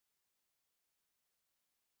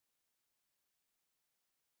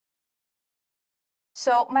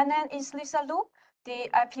So my name is Lisa Lu, the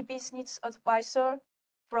IP Business Advisor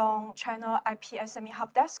from China IP SME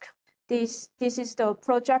Helpdesk. This is the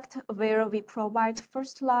project where we provide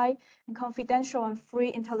first-line and confidential and free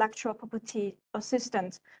intellectual property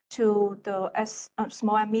assistance to the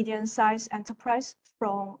small and medium-sized enterprise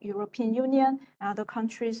from European Union and other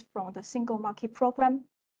countries from the Single Market Program.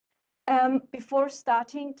 Before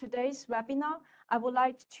starting today's webinar, I would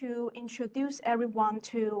like to introduce everyone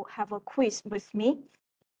to have a quiz with me.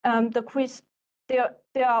 The quiz, there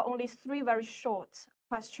are only 3 very short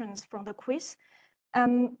questions from the quiz.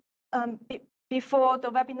 Before the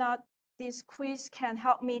webinar, this quiz can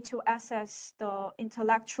help me to assess the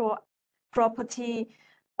intellectual property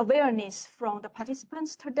awareness from the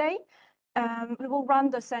participants today. We will run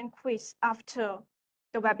the same quiz after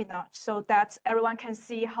the webinar so that everyone can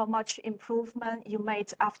see how much improvement you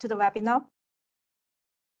made after the webinar.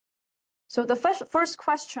 So the first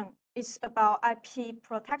question is about IP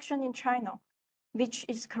protection in China, which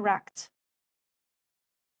is correct.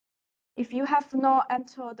 If you have not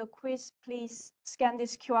entered the quiz, please scan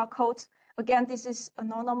this QR code. Again, this is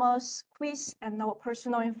anonymous quiz and no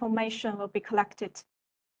personal information will be collected.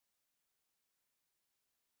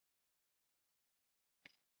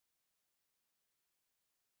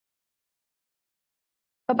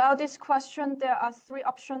 About this question, there are 3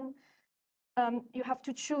 options. You have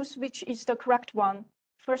to choose which is the correct one.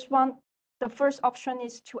 The first option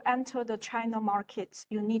is to enter the China market.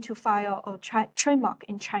 You need to file a trademark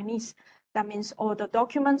in Chinese. That means all the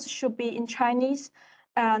documents should be in Chinese,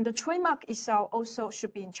 and the trademark itself also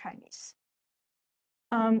should be in Chinese.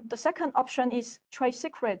 The second option is trade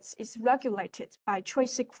secrets is regulated by trade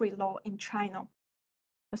secret law in China.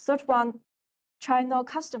 The third one, China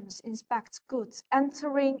customs inspects goods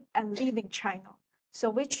entering and leaving China. So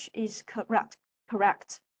which is correct?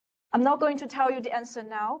 I'm not going to tell you the answer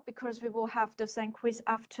now because we will have the same quiz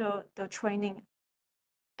after the training.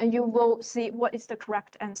 And you will see what is the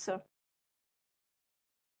correct answer.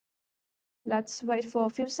 Let's wait for a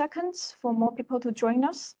few seconds for more people to join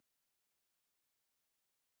us.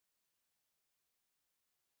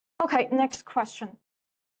 Okay, next question.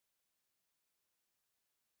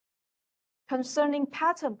 Concerning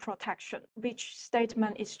patent protection, which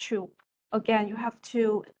statement is true? Again, you have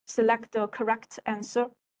to select the correct answer.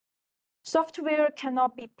 Software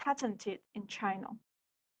cannot be patented in China.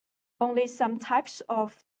 Only some types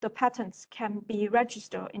of the patents can be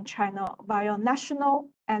registered in China via national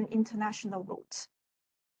and international routes.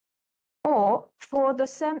 Or for the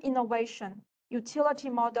same innovation, utility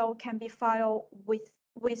model can be filed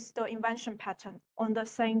with the invention patent on the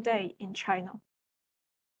same day in China.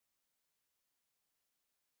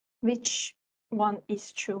 Which one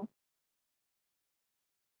is true?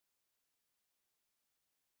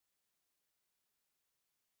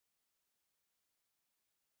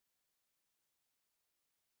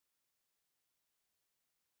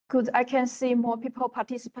 Good, I can see more people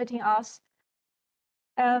participating us.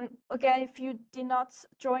 Again, if you did not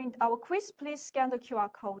join our quiz, please scan the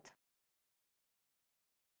QR code.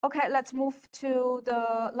 Okay, let's move to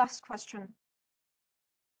the last question.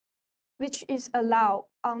 Which is allowed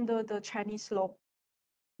under the Chinese law?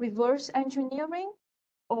 Reverse engineering,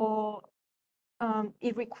 or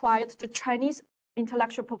it required the Chinese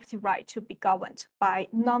intellectual property right to be governed by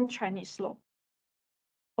non-Chinese law?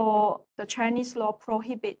 Or the Chinese law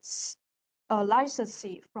prohibits a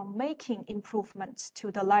licensee from making improvements to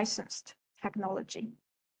the licensed technology?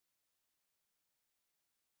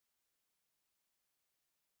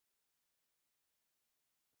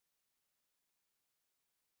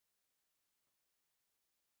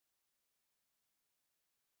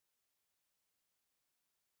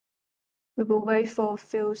 We will wait for a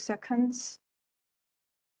few seconds.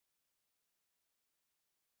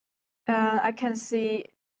 I can see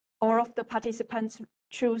all of the participants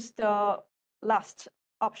choose the last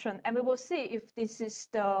option, and we will see if this is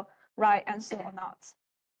the right answer or not.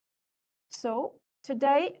 So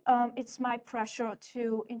today, it's my pleasure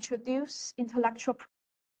to introduce intellectual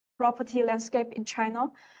property landscape in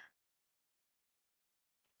China.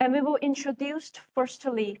 And we will introduce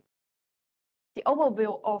firstly the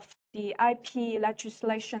overview of the IP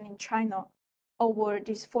legislation in China over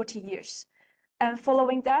these 40 years. And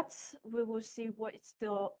following that, we will see what's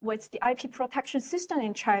the IP protection system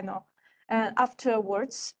in China. And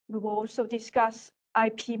afterwards, we will also discuss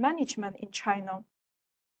IP management in China.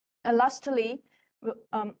 And lastly,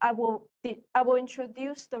 I will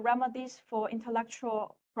introduce the remedies for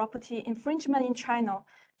intellectual property infringement in China.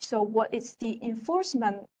 So what is the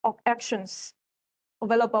enforcement of actions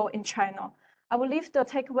available in China? I will leave the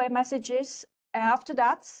takeaway messages, and after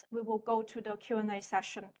that, we will go to the Q&A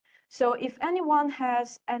session. So if anyone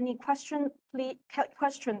has any question, please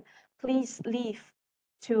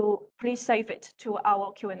save it to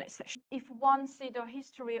our Q&A session. If one see the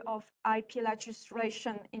history of IP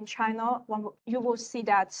legislation in China, you will see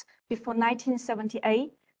that before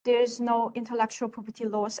 1978, there is no intellectual property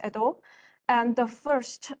laws at all. And the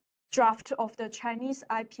first draft of the Chinese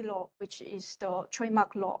IP law, which is the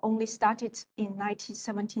trademark law, only started in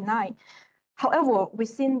 1979. However,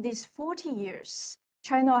 within these 40 years,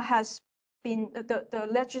 China has been, the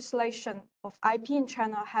legislation of IP in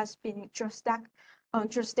China has been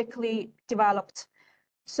drastically developed.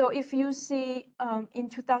 So if you see in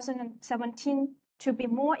 2017, to be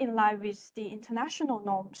more in line with the international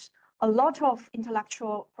norms, a lot of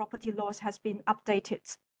intellectual property laws has been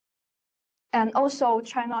updated. And also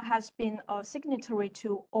China has been a signatory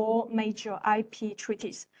to all major IP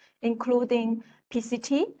treaties, including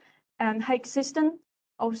PCT and Hague System,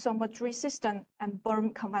 also Madrid System and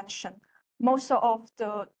Berne Convention. Most of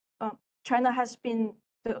the, China has been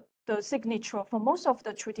the signature for most of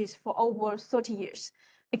the treaties for over 30 years,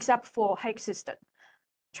 except for Hague System.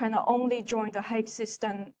 China only joined the Hague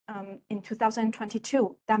System in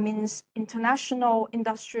 2022. That means international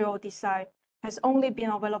industrial design has only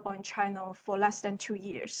been available in China for less than 2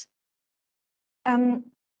 years.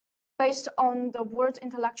 Based on the World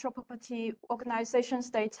Intellectual Property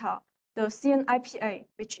Organization's data, the CNIPA,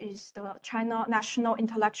 which is the China National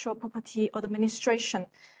Intellectual Property Administration,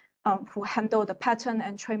 who handle the patent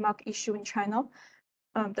and trademark issue in China,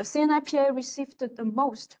 the CNIPA received the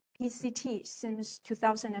most PCT since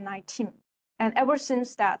 2019. And ever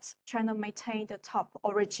since that, China maintained the top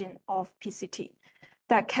origin of PCT.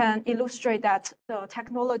 That can illustrate that the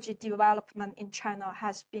technology development in China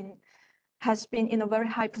has been in a very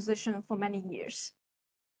high position for many years.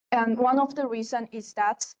 And one of the reasons is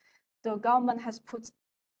that the government has put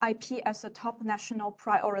IP as a top national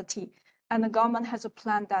priority, and the government has a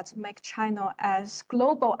plan that make China as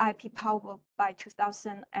global IP power by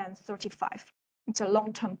 2035. It's a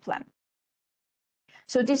long-term plan.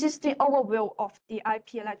 So this is the overview of the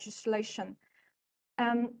IP legislation.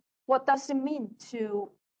 What does it mean to,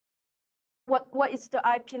 what is the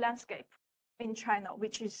IP landscape in China,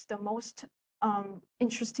 which is the most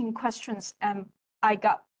interesting questions, and I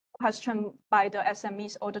got questioned by the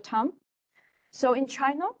SMEs all the time. So in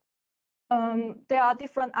China, there are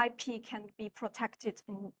different IP can be protected,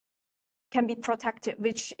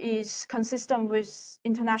 which is consistent with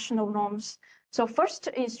international norms. So first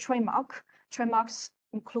is trademark. Trademarks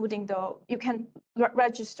including you can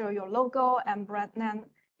register your logo and brand name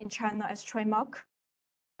in China as trademark.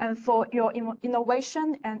 And for your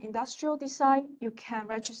innovation and industrial design, you can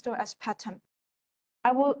register as patent.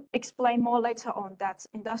 I will explain more later on that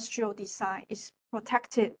industrial design is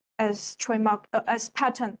protected as trademark, as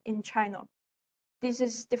patent in China. This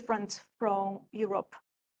is different from Europe.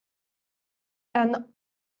 And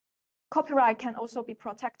copyright can also be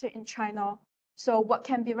protected in China. So what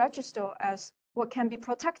can be registered as, what can be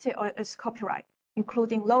protected as copyright,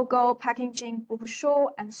 including logo, packaging,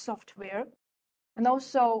 brochure, and software. And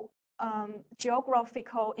also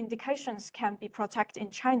geographical indications can be protected in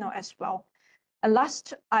China as well. A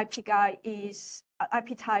last IP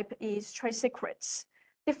type is trade secrets.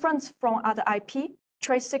 Different from other IP,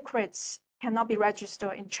 trade secrets cannot be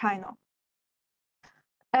registered in China.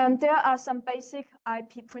 And there are some basic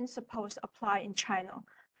IP principles applied in China.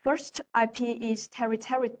 First, IP is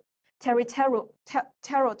territory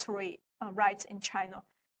rights in China.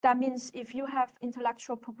 That means if you have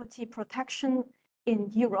intellectual property protection in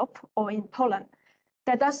Europe or in Poland,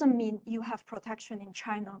 that doesn't mean you have protection in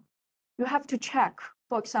China. You have to check,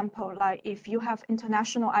 for example, like if you have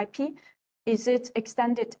international IP, is it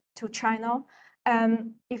extended to China?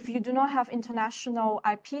 And if you do not have international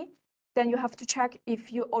IP, then you have to check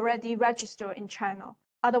if you already register in China.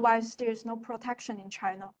 Otherwise, there is no protection in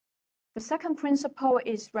China. The second principle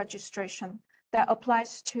is registration that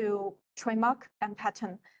applies to trademark and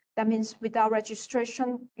patent. That means without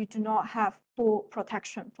registration, you do not have full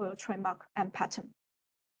protection for your trademark and patent.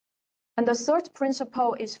 And the third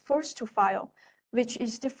principle is first to file, which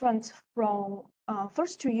is different from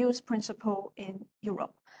first to use principle in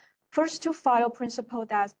Europe. First to file principle,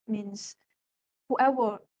 that means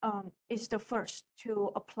whoever is the first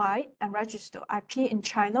to apply and register IP in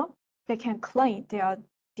China, they can claim they are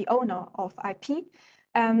the owner of IP.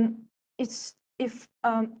 It's if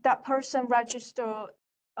that person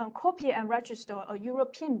copy and register a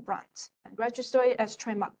European brand and register it as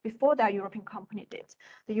trademark before that European company did,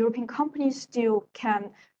 the European company still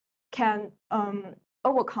can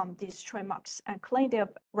overcome these trademarks and claim their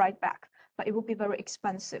right back, but it will be very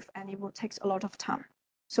expensive and it will take a lot of time.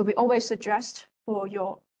 So we always suggest for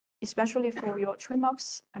your especially for your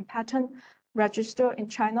trademarks and patent, register in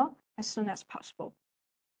China as soon as possible.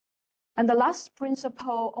 And the last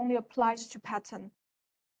principle only applies to patent.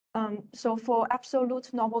 So for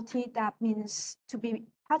absolute novelty, that means to be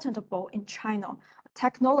patentable in China,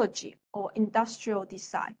 technology or industrial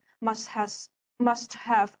design must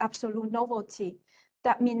have absolute novelty.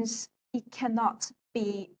 That means it cannot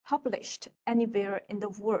be published anywhere in the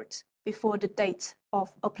world before the date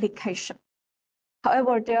of application.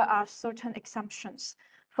 However, there are certain exemptions.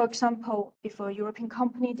 For example, if a European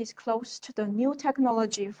company disclosed the new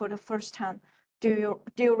technology for the first time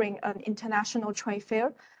during an international trade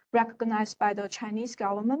fair recognized by the Chinese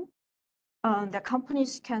government, the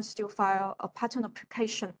companies can still file a patent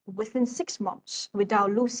application within 6 months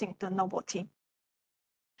without losing the novelty.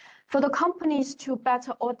 For the companies to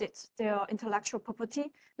better audit their intellectual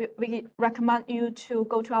property, we recommend you to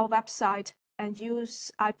go to our website and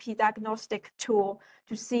use IP diagnostic tool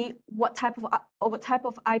to see what type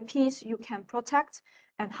of IPs you can protect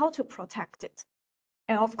and how to protect it.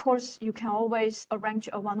 And of course, you can always arrange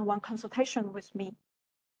a one-on-one consultation with me.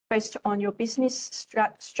 Based on your business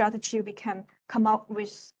strategy, we can come up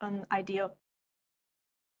with an idea.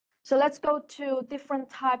 So let's go to different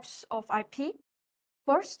types of IP.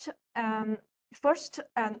 First, and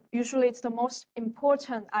usually it's the most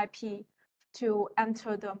important IP to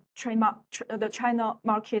enter the the China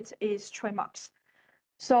market is trademarks.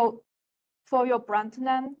 So for your brand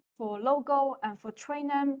name, for logo, and for trade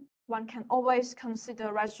name, one can always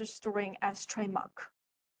consider registering as trademark.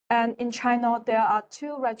 And in China, there are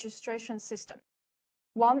 2 registration systems.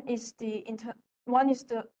 One is the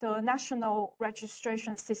national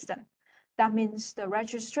registration system. That means the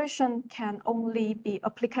registration can only be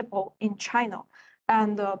applicable in China,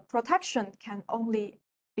 and the protection can only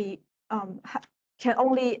be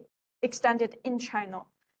extended in China,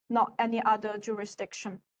 not any other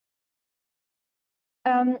jurisdiction.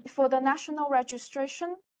 For the national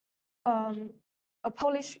registration,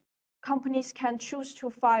 Polish companies can choose to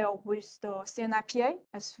file with the CNIPA,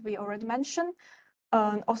 as we already mentioned,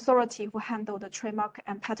 an authority who handle the trademark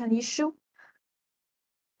and patent issue.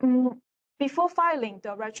 Before filing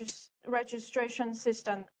the registration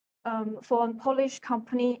system, for a Polish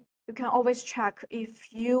company, you can always check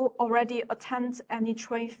if you already attend any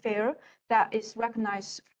trade fair that is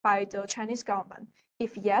recognized by the Chinese government.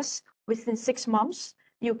 If yes, within 6 months,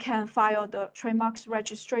 you can file the trademarks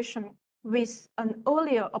registration with an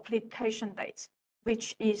earlier application date,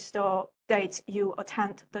 which is the date you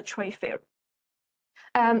attend the trade fair.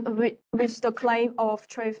 And with the claim of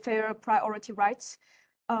trade fair priority rights,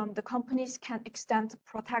 the companies can extend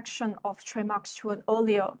protection of trademarks to an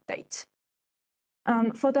earlier date.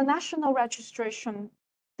 For the national registration,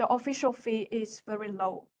 the official fee is very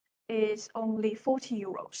low. It's only 40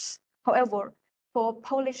 euros. However, for a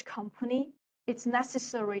Polish company, it's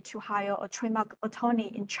necessary to hire a trademark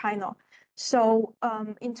attorney in China. So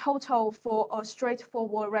in total, for a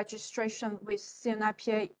straightforward registration with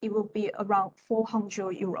CNIPA, it will be around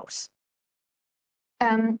 400 euros.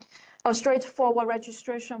 And a straightforward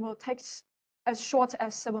registration will take as short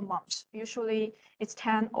as 7 months. Usually it's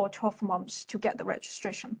 10 or 12 months to get the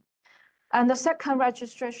registration. And the second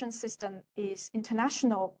registration system is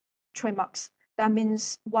international trademarks. That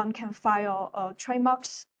means one can file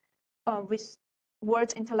trademarks with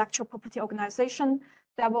World Intellectual Property Organization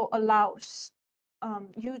that will allow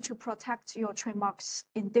you to protect your trademarks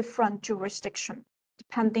in different jurisdictions,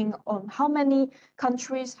 depending on how many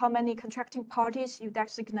countries, how many contracting parties you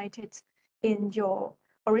designated in your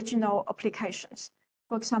original applications.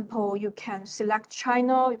 For example, you can select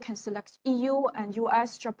China, you can select EU and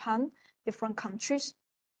US, Japan, different countries.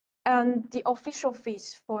 And the official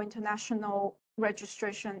fees for international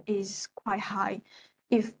registration is quite high.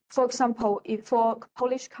 If, for example, if for a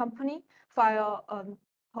Polish company file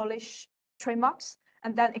Polish trademarks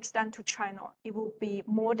and then extend to China, it will be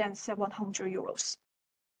more than 700 euros.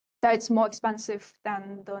 That is more expensive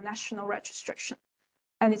than the national registration.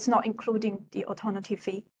 And it's not including the alternative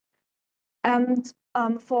fee. And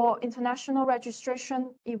for international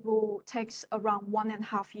registration, it will take around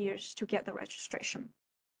 1.5 years to get the registration.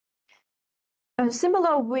 And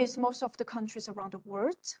similar with most of the countries around the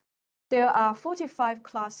world, there are 45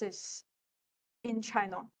 classes in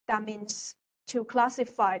China. That means to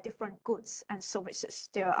classify different goods and services,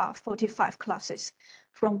 there are 45 classes.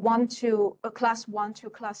 From class 1 to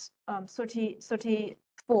class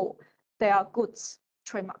 34, there are goods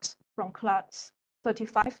trademarks. From class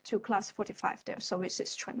 35 to class 45, there are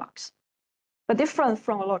services trademarks. But different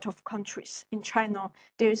from a lot of countries, in China,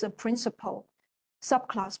 there is a principle,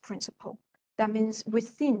 subclass principle. That means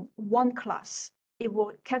within one class, it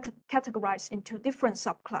will categorize into different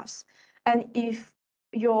subclass. And if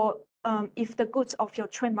the goods of your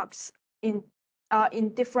trademarks in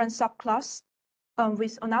different subclass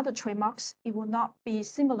with another trademarks, it will not be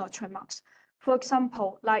similar trademarks. For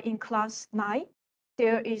example, like in class 9,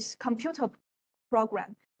 there is computer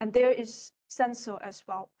program and there is sensor as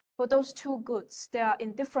well. For those two goods, they are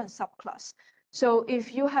in different subclass. So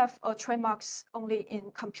if you have a trademarks only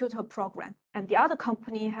in computer program and the other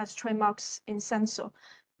company has trademarks in sensor,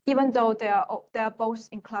 even though they are both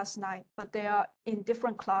in class 9, but they are in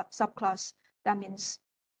different subclass, that means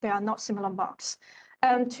they are not similar marks.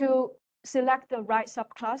 And to select the right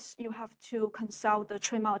subclass, you have to consult the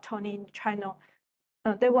trademark attorney in China.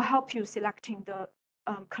 They will help you selecting the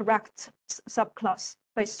correct subclass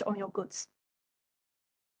based on your goods.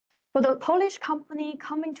 For the Polish company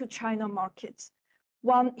coming to China markets,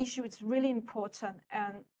 one issue is really important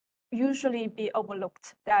and usually be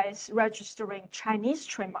overlooked, that is registering Chinese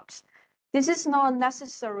trademarks. This is not a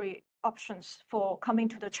necessary options for coming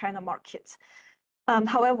to the China market.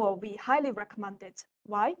 However, we highly recommend it.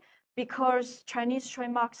 Why? Because Chinese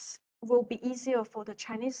trademarks will be easier for the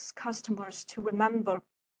Chinese customers to remember.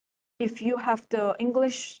 If you have the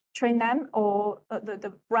English trade name or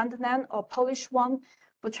the brand name or Polish one,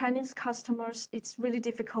 for Chinese customers, it's really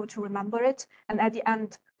difficult to remember it. And at the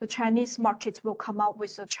end, the Chinese market will come out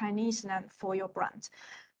with a Chinese name for your brand.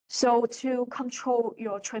 So to control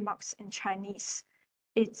your trademarks in Chinese,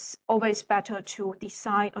 it's always better to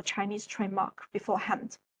design a Chinese trademark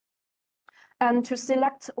beforehand. And to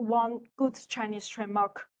select one good Chinese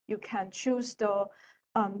trademark, you can choose the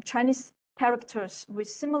Chinese characters with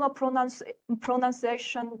similar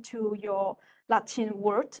pronunciation to your Latin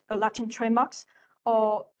word, Latin trademarks,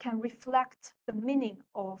 or can reflect the meaning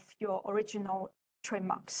of your original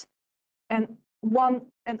trademarks. And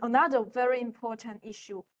another very important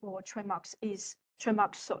issue for trademarks is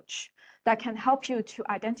trademark search that can help you to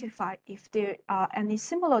identify if there are any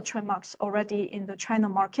similar trademarks already in the China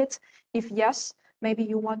market. If yes, maybe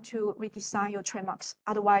you want to redesign your trademarks.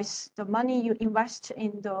 Otherwise, the money you invest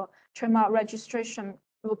in the trademark registration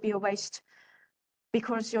will be a waste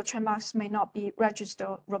because your trademarks may not be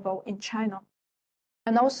registerable in China.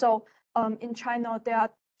 And also in China, there are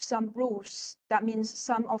some rules. That means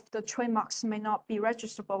some of the trademarks may not be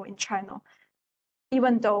registerable in China,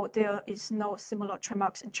 even though there is no similar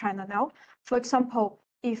trademarks in China now. For example,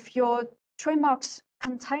 if your trademarks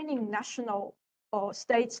containing national or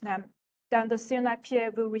state's name, then the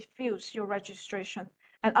CNIPA will refuse your registration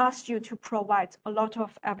and ask you to provide a lot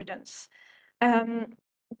of evidence.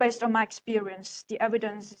 Based on my experience, the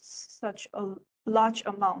evidence is such a large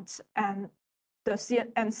amount, and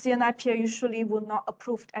CNIPA usually will not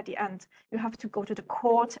approve at the end. You have to go to the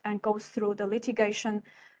court and go through the litigation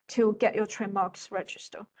to get your trademarks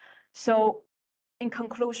registered. So in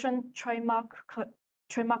conclusion, trademark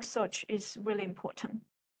search is really important.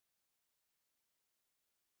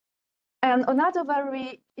 And another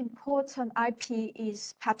very important IP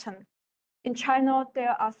is patent. In China,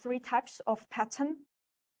 there are 3 types of patent,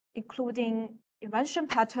 including invention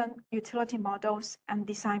patent, utility models, and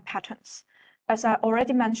design patents. As I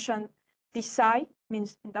already mentioned, design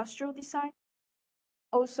means industrial design,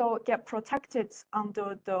 also get protected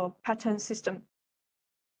under the patent system,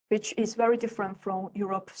 which is very different from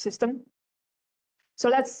Europe system. So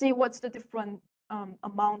let's see what's the difference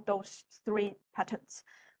among those 3 patents.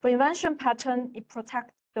 For invention patent, it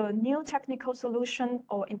protects the new technical solution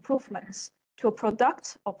or improvements to a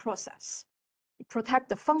product or process. It protects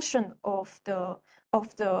the function of the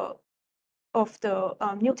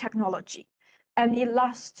new technology, and it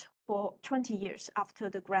lasts for 20 years after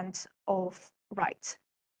the grant of right.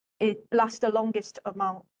 It lasts the longest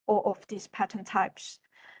among all of these patent types.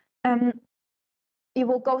 It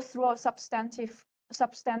will go through a substantive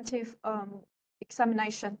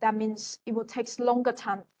examination. That means it will take longer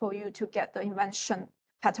time for you to get the invention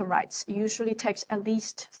patent rights. It usually takes at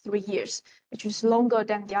least 3 years, which is longer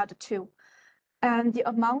than the other 2. And the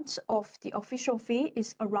amount of the official fee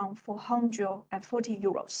is around 440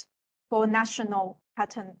 euros for national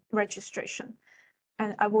patent registration.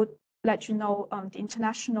 And I would let you know the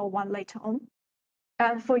international one later on.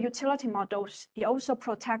 And for utility models, it also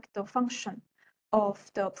protects the function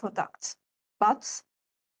of the product, but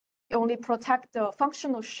it only protects the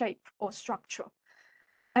functional shape or structure.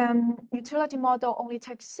 Utility model only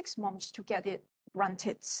takes 6 months to get it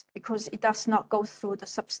granted because it does not go through the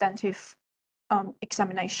substantive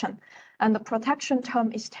examination. And the protection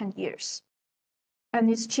term is 10 years. And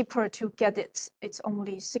it's cheaper to get it. It's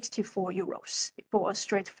only 64 euros for a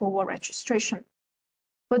straightforward registration.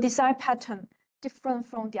 For design patent, different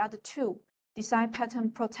from the other 2, design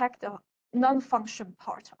patent protect the non-function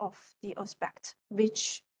part of the aspect,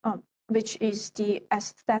 which is the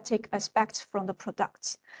aesthetic aspect from the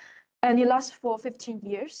products. And it lasts for 15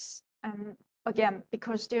 years. Again,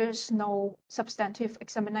 because there's no substantive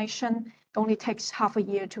examination, it only takes half a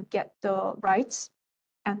year to get the rights.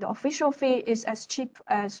 And the official fee is as cheap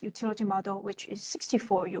as utility model, which is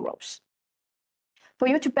 64 euros. For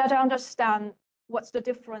you to better understand what's the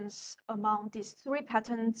difference among these three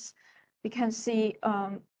patents, we can see,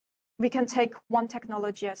 we can take one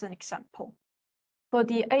technology as an example. For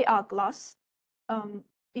the AR glass,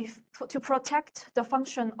 to protect the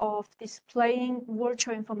function of displaying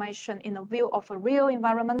virtual information in a view of a real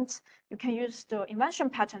environment, you can use the invention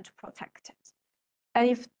patent to protect it.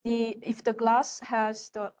 And if the glass has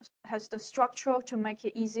the structure to make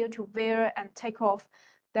it easier to wear and take off,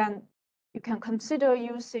 then you can consider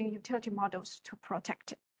using utility models to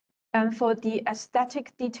protect it. And for the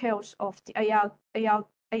aesthetic details of the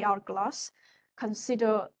AR glass,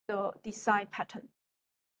 consider the design pattern.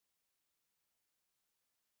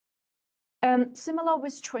 And similar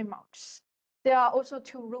with trademarks, there are also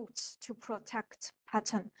two routes to protect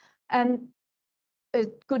patent. And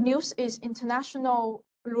good news is international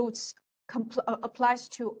routes applies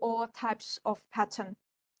to all types of patent.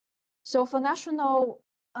 So for national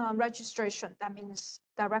registration, that means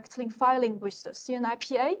directly filing with the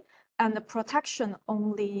CNIPA, and the protection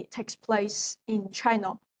only takes place in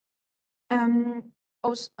China.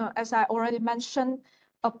 Also, as I already mentioned,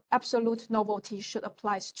 absolute novelty should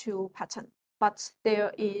apply to patent, but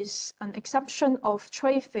there is an exception of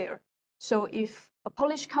trade fair. So if a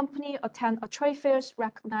Polish company attend a trade fair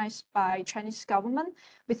recognized by Chinese government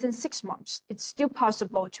within 6 months, it's still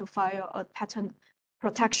possible to file a patent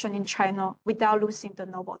protection in China without losing the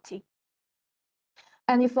novelty.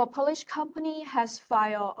 And if a Polish company has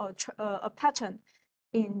filed a patent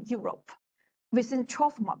in Europe, within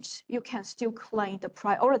 12 months, you can still claim the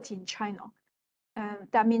priority in China. And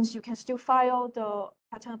that means you can still file the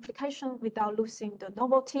patent application without losing the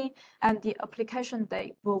novelty, and the application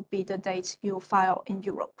date will be the date you file in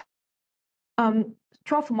Europe.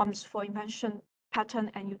 12 months for invention patent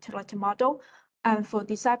and utility model. And for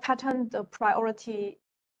design patent, the priority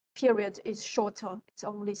period is shorter. It's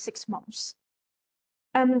only 6 months.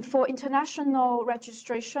 And for international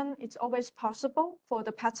registration, it's always possible for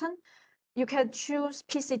the patent. You can choose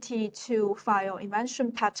PCT to file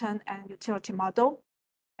invention patent and utility model.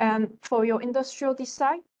 And for your industrial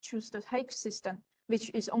design, choose the Helika system, which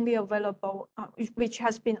is only available, which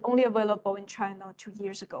has been only available in China 2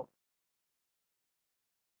 years ago.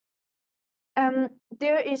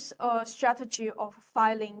 There is a strategy of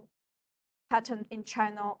filing patent in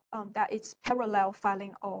China that is parallel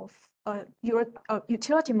filing of a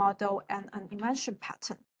utility model and an invention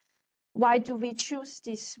patent. Why do we choose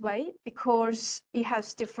this way? Because it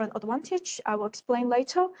has different advantage. I will explain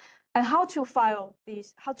later. And how to file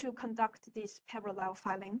this, how to conduct this parallel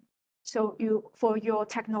filing. So for your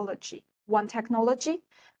technology, one technology,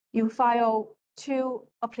 you file 2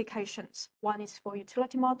 applications. One is for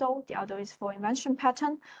utility model, the other is for invention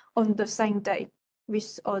patent on the same day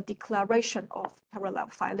with a declaration of parallel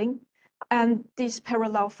filing. And this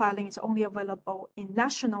parallel filing is only available in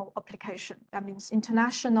national application. That means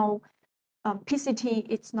international PCT,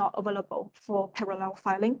 it's not available for parallel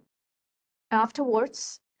filing.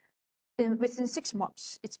 Afterwards, within 6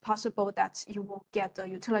 months, it's possible that you will get the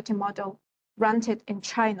utility model granted in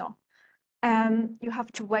China. And you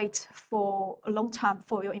have to wait for a long time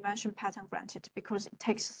for your invention patent granted because it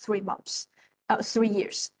takes 3 months, 3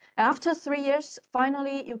 years. And after 3 years,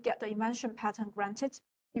 finally, you get the invention patent granted.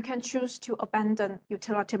 You can choose to abandon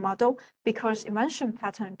utility model because invention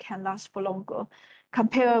patent can last for longer.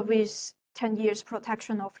 Compared with 10 years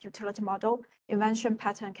protection of utility model, invention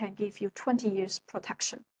patent can give you 20 years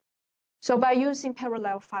protection. So by using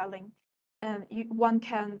parallel filing, you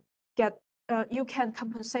can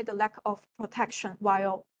compensate the lack of protection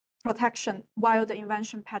while the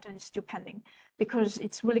invention patent is still pending, because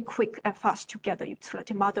it's really quick and fast to get the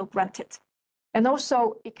utility model granted. And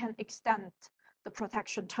also it can extend the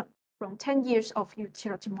protection term from 10 years of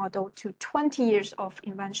utility model to 20 years of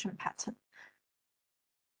invention patent.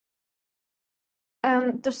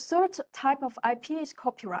 And the third type of IP is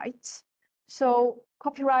copyright. So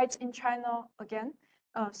copyright in China, again,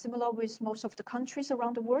 similar with most of the countries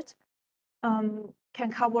around the world,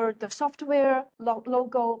 can cover the software,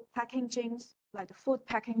 logo, packaging, like the food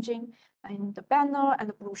packaging, and the banner and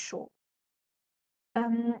the brochure.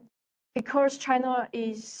 Because China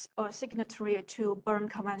is a signatory to Berne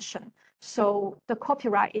Convention, so the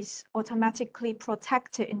copyright is automatically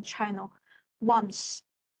protected in China once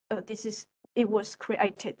it was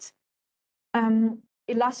created.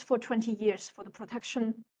 it lasts for 20 years for the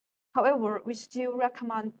protection. However, we still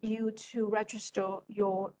recommend you to register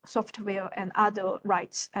your software and other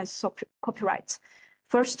rights as copyrights.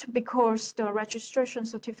 First, because the registration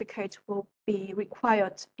certificate will be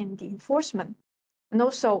required in the enforcement. And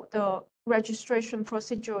also the registration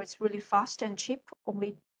procedure is really fast and cheap,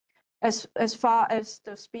 only as far as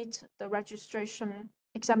the speed, the registration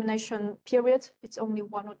examination period, it's only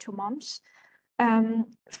 1 or 2 months.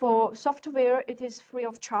 For software, it is free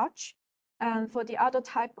of charge. And for the other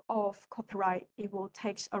type of copyright, it will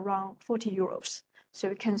take around 40 euros. So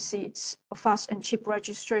you can see it's a fast and cheap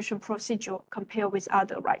registration procedure compared with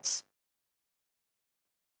other rights.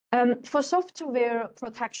 For software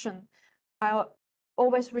protection, I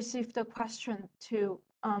always receive the question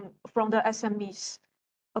from the SMEs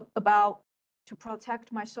about to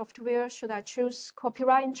protect my software. Should I choose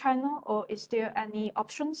copyright in China, or is there any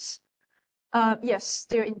options? Yes,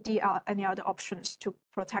 there indeed are any other options to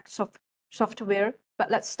protect software, but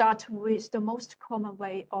let's start with the most common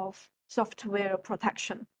way of software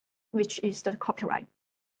protection, which is the copyright.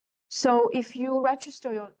 So if you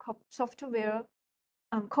register your software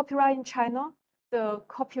copyright in China, the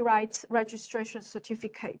copyright registration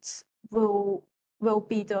certificates will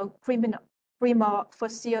be the prima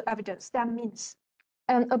facie evidence. That means,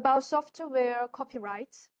 and about software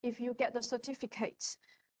copyright, if you get the certificates,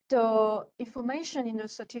 the information in the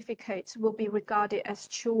certificate will be regarded as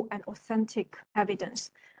true and authentic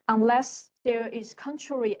evidence, unless there is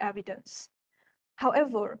contrary evidence.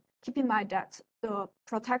 However, keep in mind that the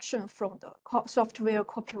protection from the software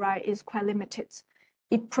copyright is quite limited.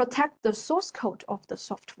 It protects the source code of the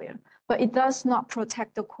software, but it does not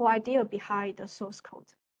protect the core idea behind the source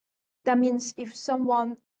code. That means if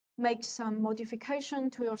someone makes some modification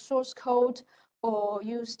to your source code or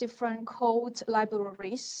use different code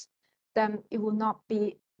libraries, then it will not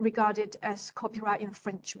be regarded as copyright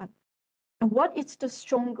infringement. And what is the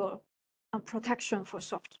stronger protection for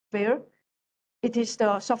software? It is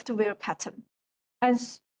the software patent. And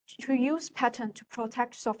to use patent to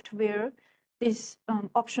protect software, this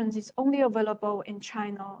option is only available in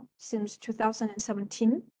China since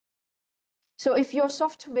 2017. So if your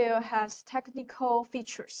software has technical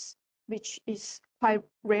features, which is quite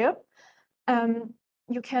rare,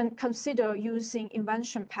 you can consider using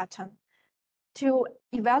invention patent to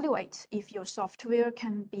evaluate if your software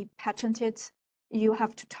can be patented. You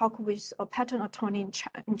have to talk with a patent attorney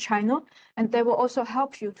in China, and they will also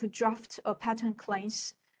help you to draft a patent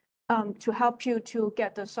claims to help you to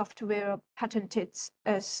get the software patented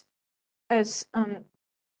as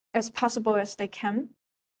possible as they can.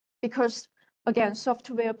 Because again,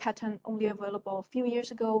 software patent only available a few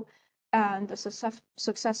years ago, and the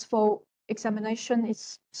successful examination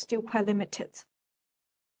is still quite limited.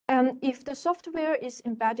 And if the software is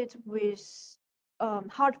embedded with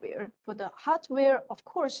hardware, for the hardware, of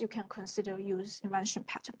course, you can consider use invention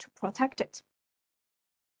patent to protect it.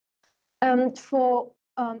 And for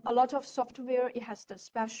a lot of software, it has the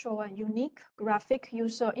special and unique graphic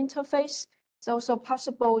user interface. It's also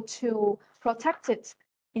possible to protect it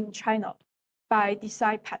in China by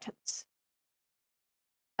design patents.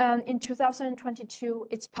 And in 2022,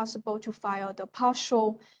 it's possible to file the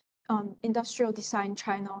partial industrial design in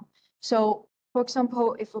China. So, for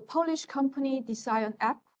example, if a Polish company design an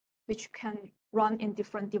app which can run in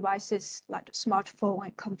different devices like the smartphone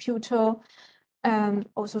and computer, and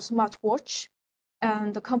also smartwatch,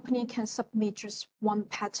 and the company can submit just one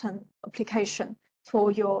patent application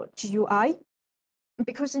for your GUI.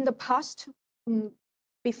 Because in the past,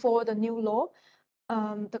 before the new law,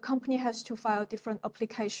 the company has to file different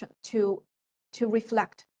application to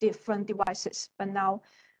reflect different devices. But now,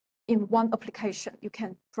 in one application, you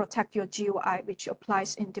can protect your GUI, which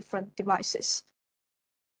applies in different devices.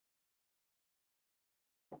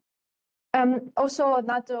 Also,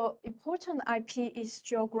 another important IP is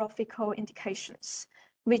geographical indications,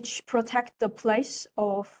 which protect the place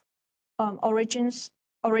of origins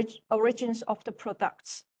of the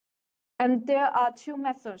products. And there are two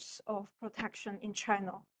methods of protection in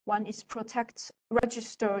China. One is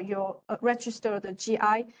register the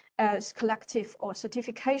GI as collective or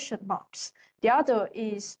certification marks. The other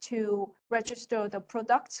is to register the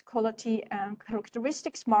product's quality and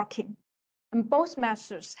characteristics marking. And both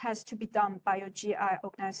methods has to be done by your GI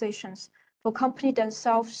organizations. For company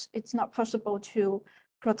themselves, it's not possible to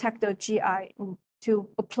protect the GI, to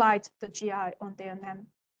apply the GI on their name.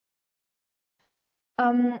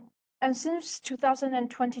 And since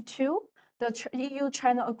 2022, the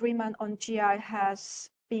EU-China agreement on GI has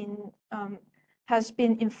been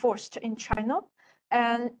enforced in China.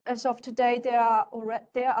 And as of today, there are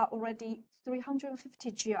already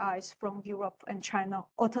 350 GIs from Europe and China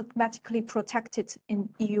automatically protected in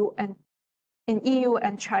EU and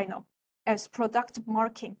China as product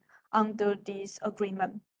marking under this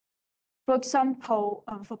agreement. For example,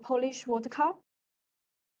 for Polish vodka,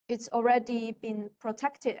 it's already been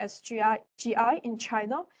protected as GI in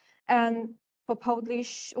China, and for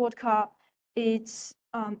Polish vodka, it's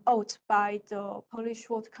owned by the Polish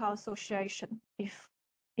Vodka Association, if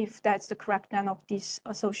that's the correct name of this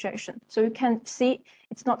association. So you can see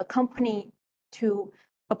it's not a company to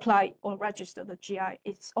apply or register the GI.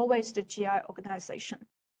 It's always the GI organization.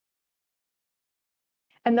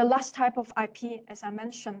 And the last type of IP, as I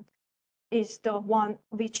mentioned, is the one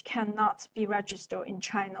which cannot be registered in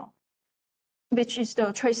China, which is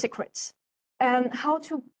the trade secrets. And how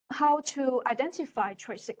to identify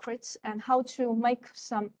trade secrets and how to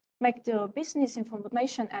make the business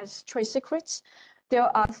information as trade secrets. There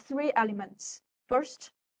are three elements.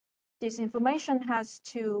 First, this information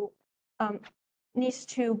needs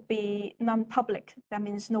to be non-public. That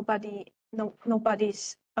means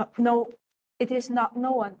it is not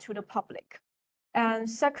known to the public. And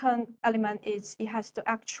second element is it has the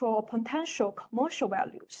actual potential commercial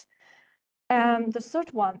values. And the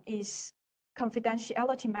third one is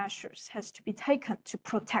confidentiality measures has to be taken to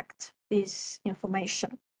protect this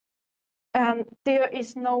information. And there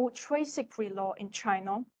is no trade secret law in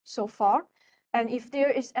China so far. And if there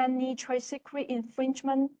is any trade secret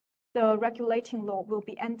infringement, the regulating law will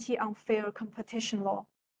be anti-unfair competition law.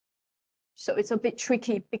 So it's a bit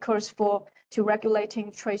tricky because to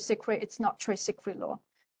regulating trade secret, it's not trade secret law.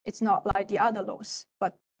 It's not like the other laws,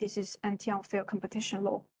 but this is anti-unfair competition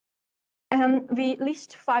law. And we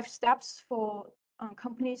list 5 steps for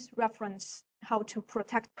companies reference how to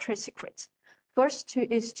protect trade secrets. First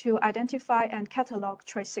is to identify and catalog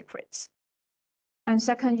trade secrets. And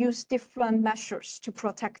second, use different measures to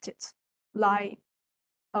protect it, like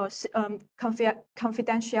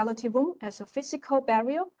confidentiality room as a physical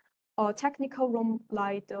barrier, or technical room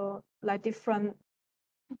like different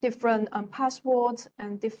passwords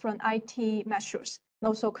and different IT measures, and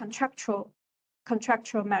also contractual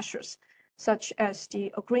measures, such as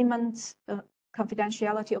the agreements,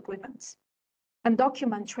 confidentiality agreements, and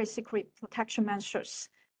document trade secret protection measures.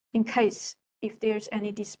 In case if there's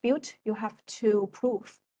any dispute, you have to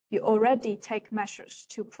prove you already take measures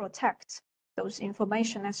to protect those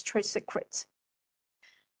information as trade secrets.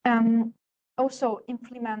 Also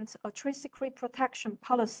implement a trade secret protection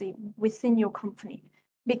policy within your company,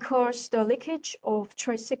 because the leakage of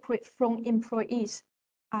trade secret from employees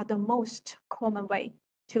are the most common way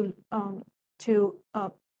for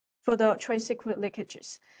the trade secret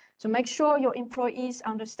leakages. So make sure your employees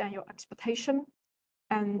understand your expectation,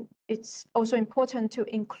 and it's also important to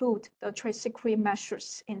include the trade secret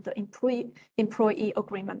measures in the employee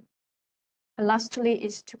agreement. And lastly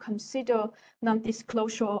is to consider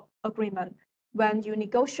non-disclosure agreement when you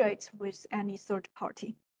negotiate with any third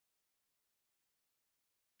party.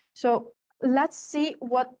 So let's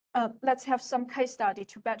have some case study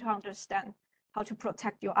to better understand how to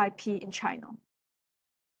protect your IP in China.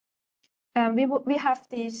 And we have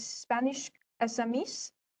these Spanish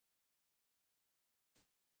SMEs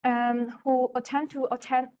who attend a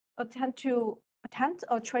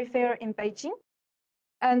trade fair in Beijing.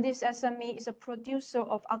 And this SME is a producer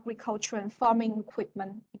of agriculture and farming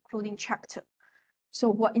equipment, including tractor. So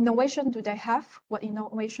what innovation do they have? What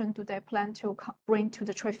innovation do they plan to bring to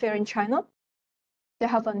the trade fair in China? They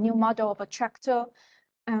have a new model of a tractor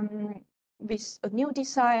with a new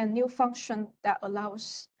design and new function that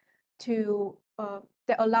allows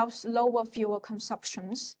lower fuel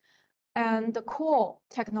consumptions. And the core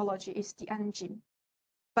technology is the engine.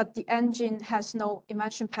 But the engine has no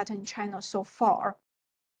emission patent in China so far.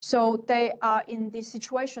 So they are in this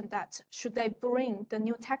situation that should they bring the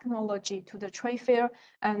new technology to the trade fair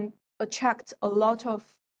and attract a lot of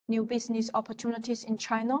new business opportunities in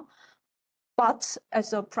China, but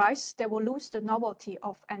as a price, they will lose the novelty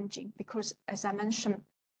of engine, because as I mentioned,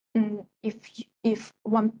 if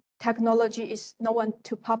one technology is known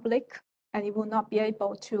to public and it will not be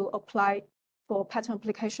able to apply for patent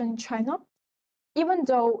application in China, even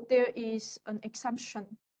though there is an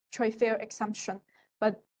exemption, trade fair exemption,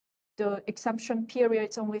 but the exemption period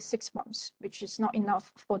is only 6 months, which is not enough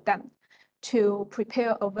for them to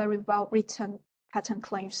prepare a very well-written patent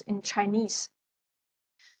claims in Chinese.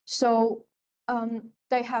 So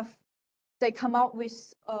they come out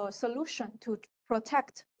with a solution to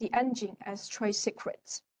protect the engine as trade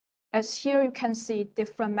secrets. As here you can see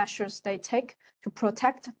different measures they take to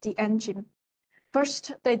protect the engine.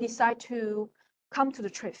 First, they decide to come to the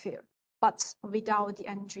trade fair, but without the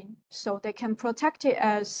engine. So they can protect it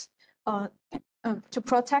as the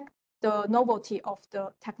novelty of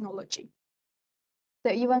the technology.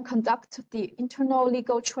 They even conduct the internal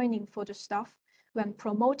legal training for the staff when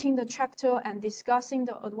promoting the tractor and discussing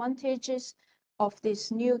the advantages of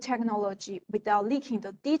this new technology without leaking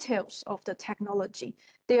the details of the technology.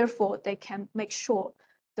 Therefore, they can make sure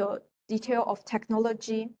the detail of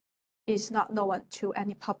technology is not known to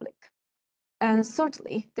any public. And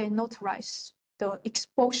thirdly, they notarize the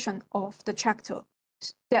exposure of the tractor.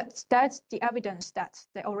 That's the evidence that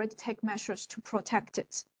they already take measures to protect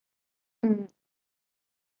it.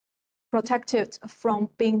 Protect it from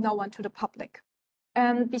being known to the public.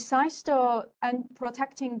 And besides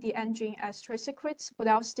protecting the engine as trade secrets, what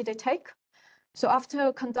else did they take? So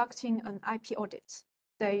after conducting an IP audit,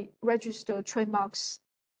 they register trademarks.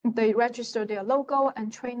 They register their logo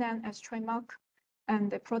and trade name as trademark, and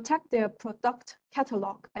they protect their product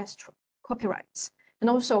catalog as copyrights. And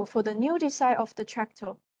also for the new design of the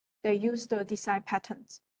tractor, they use the design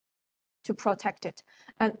patents to protect it.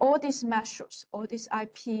 And all these measures, all these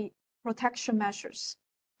IP protection measures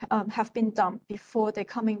have been done before they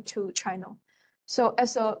coming to China. So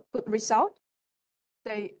as a good result,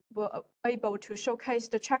 they were able to showcase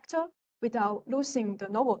the tractor without losing the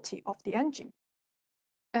novelty of the engine.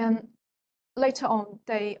 And later on,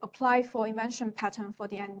 they apply for invention patent for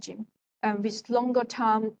the engine, and with longer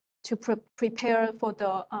time to prepare for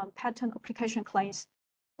the patent application claims,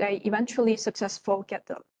 they eventually successfully get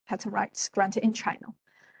the patent rights granted in China.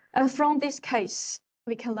 And from this case,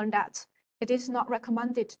 we can learn that it is not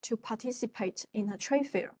recommended to participate in a trade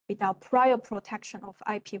fair without prior protection of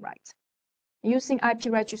IP rights. Using IP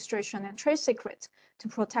registration and trade secrets to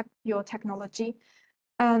protect your technology,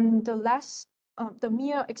 and the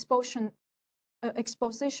mere exposition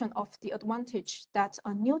of the advantage that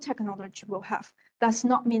a new technology will have does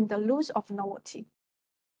not mean the loss of novelty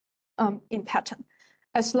in patent,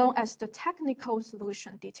 as long as the technical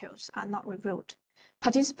solution details are not revealed.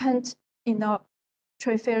 Participants in a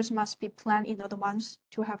trade fairs must be planned in advance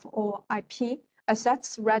to have all IP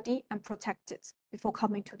assets ready and protected before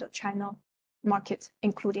coming to the China market,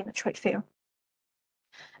 including the trade fair.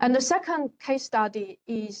 And the second case study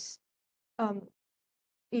is a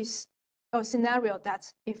scenario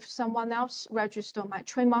that if someone else register my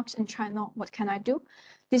trademarks in China, what can I do?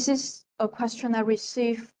 This is a question I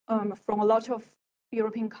received from a lot of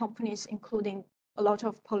European companies, including a lot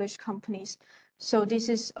of Polish companies. So this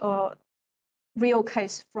is a real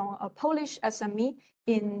case from a Polish SME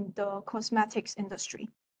in the cosmetics industry.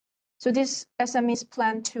 So this SMEs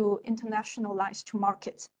plan to internationalize to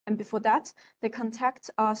markets. And before that, they contact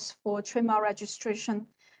us for trademark registration.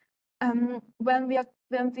 When we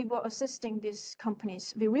were assisting these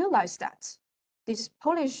companies, we realized that this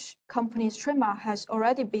Polish company's trademark has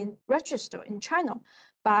already been registered in China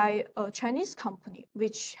by a Chinese company,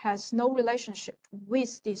 which has no relationship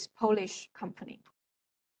with this Polish company.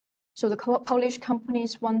 So the Polish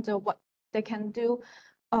companies wonder what they can do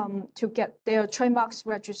to get their trademarks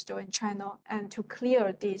registered in China and to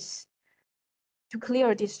clear this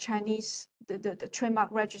Chinese the trademark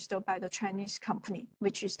registered by the Chinese company,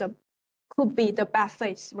 which is could be the bad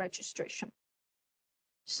faith registration.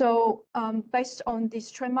 So based on these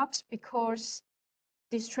trademarks, because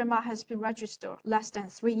this trademark has been registered less than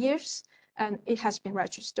 3 years and it has been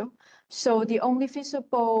registered, so the only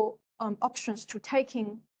feasible options to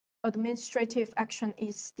taking administrative action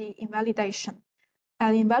is the invalidation.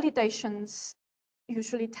 And invalidations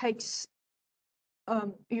usually takes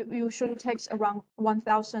around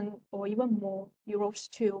 1,000 or even more euros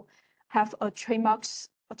to have a trademarks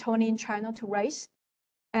attorney in China to raise.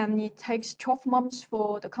 And it takes 12 months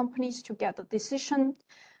for the companies to get the decision.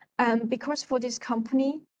 And because for this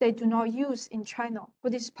company, they do not use in China, for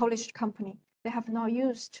this Polish company, they have not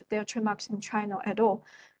used their trademarks in China at all.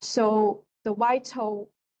 So the vital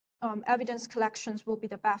evidence collections will be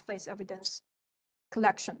the bad faith evidence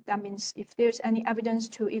collection. That means if there's any evidence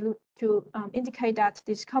to indicate that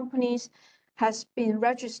these companies has been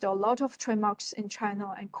registered a lot of trademarks in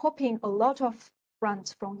China and copying a lot of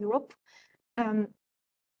brands from Europe,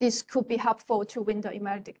 this could be helpful to win the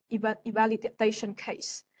invalidation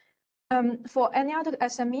case. For any other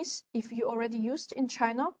SMEs, if you already used in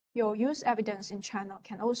China, your use evidence in China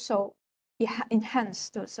can also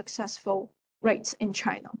enhance the successful rates in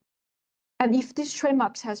China. And if this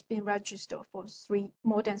trademarks has been registered for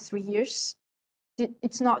more than 3 years,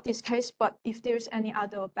 it's not this case, but if there's any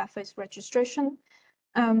other bad faith registration,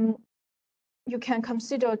 you can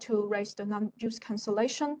consider to raise the non-use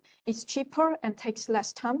cancellation. It's cheaper and takes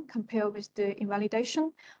less time compared with the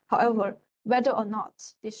invalidation. However, whether or not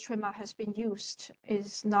this trademark has been used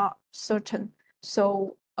is not certain.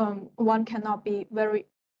 So one cannot be very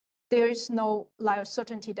there is no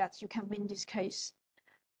certainty that you can win this case.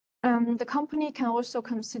 The company can also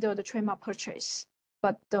consider the trademark purchase,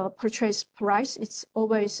 but the purchase price is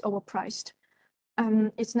always overpriced.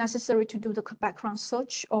 It's necessary to do the background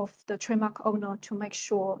search of the trademark owner to make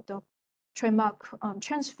sure the trademark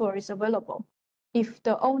transfer is available. If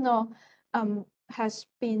the owner has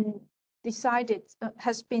been decided by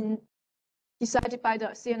the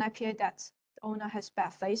CNIPA that the owner has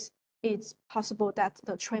bad faith, it's possible that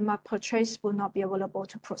the trademark purchase will not be available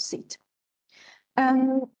to proceed.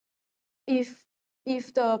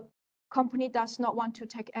 If the company does not want to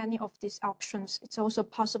take any of these options, it's also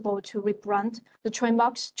possible to rebrand the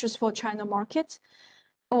trademarks just for China market,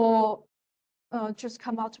 or just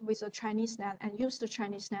come out with a Chinese name and use the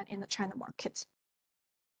Chinese name in the China market.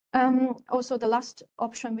 Also, the last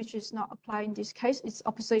option, which is not applied in this case, is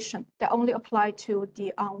opposition. They only apply to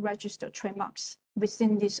the unregistered trademarks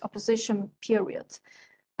within this opposition period.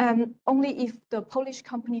 Only if the Polish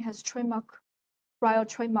company has prior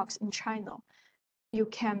trademarks in China, you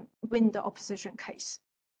can win the opposition case.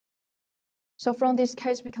 So from this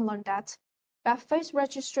case, we can learn that bad faith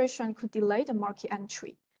registration could delay the market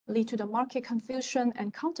entry, lead to the market confusion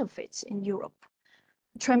and counterfeits in Europe.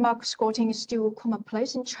 Trademark squatting is still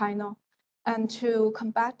commonplace in China, and to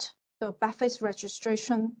combat the bad faith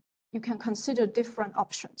registration, you can consider different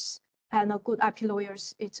options, and a good IP lawyer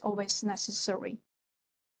is always necessary.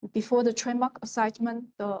 Before the trademark assignment,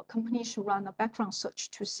 the company should run a background search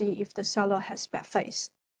to see if the seller has bad faith.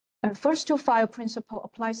 And first to file principle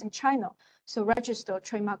applies in China, so register a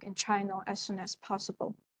trademark in China as soon as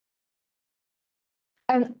possible.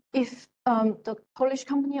 And if the Polish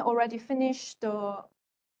company already finished the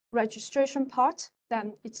registration part,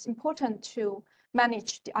 then it's important to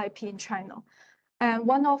manage the IP in China. And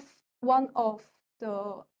one of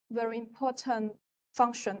the very important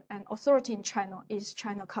function and authority in China is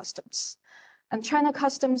China Customs. And China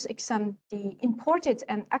Customs exempt the imported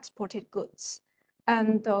and exported goods.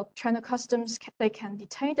 And the China Customs, they can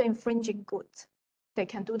detain the infringing goods. They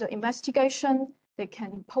can do the investigation, they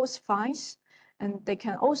can impose fines, and they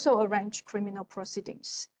can also arrange criminal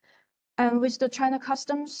proceedings. And with the China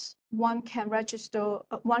Customs, one can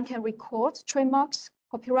record trademarks,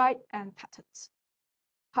 copyright, and patents.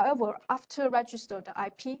 However, after register the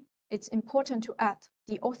IP, it's important to add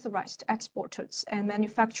the authorized exporters and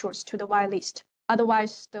manufacturers to the whitelist.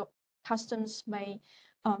 Otherwise, the customs may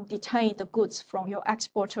detain the goods from your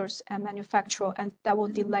exporters and manufacturer, and that will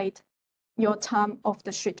delay your time of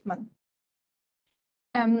the shipment.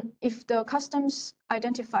 If the customs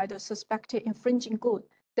identify the suspected infringing good,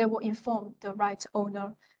 they will inform the right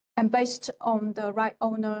owner, and based on the right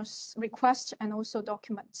owner's request and also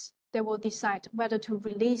documents, they will decide whether to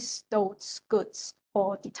release those goods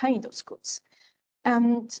or detain those goods.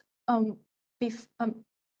 And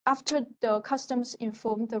after the customs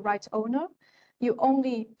inform the right owner,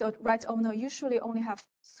 the right owner usually only have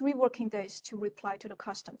 3 working days to reply to the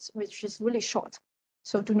customs, which is really short.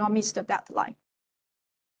 So do not miss the deadline.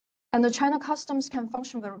 And the China Customs can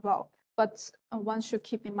function very well, but one should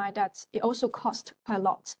keep in mind that it also costs quite a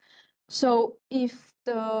lot. So if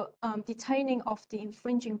the detaining of the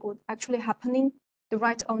infringing good actually happening, the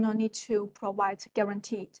right owner needs to provide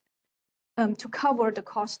guaranteed to cover the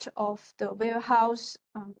cost of the warehouse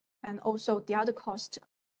and also the other cost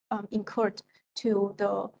incurred to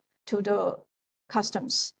the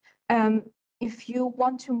customs. If you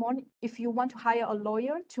want to hire a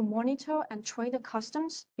lawyer to monitor and train the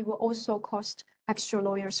customs, it will also cost extra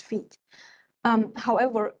lawyer's fee.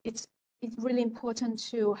 However, it's really important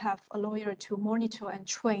to have a lawyer to monitor and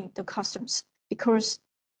train the customs, because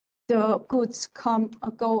the goods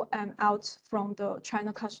go and out from the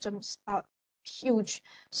China customs are huge.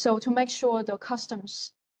 So to make sure the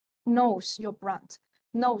customs knows your brand,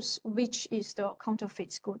 knows which is the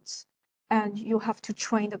counterfeit goods, and you have to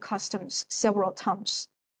train the customs several times.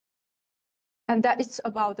 And that is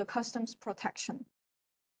about the customs protection.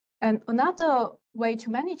 And another way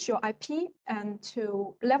to manage your IP and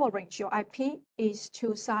to leverage your IP is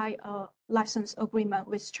to sign a license agreement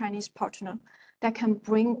with Chinese partner that can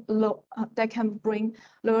bring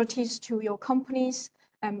loyalties to your companies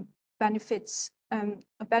and benefits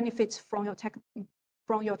from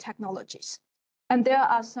your technologies. And there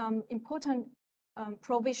are some important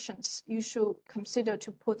provisions you should consider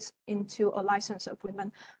to put into a license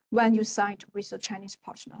agreement when you sign with a Chinese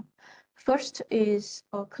partner. First is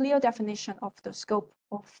a clear definition of the scope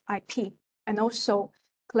of IP, and also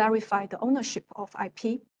clarify the ownership of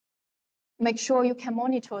IP. Make sure you can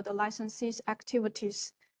monitor the licensee's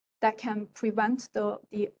activities that can prevent the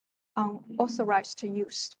unauthorized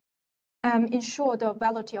use. Ensure the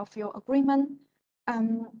validity of your agreement.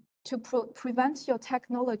 to prevent your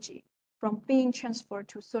technology from being transferred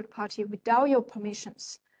to third party without your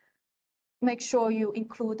permissions, make sure you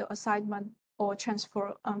include the assignment or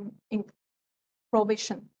transfer in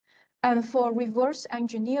provision. And for reverse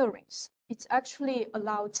engineering, it's actually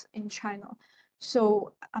allowed in China.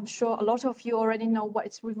 So I'm sure a lot of you already know what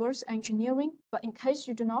is reverse engineering, but in case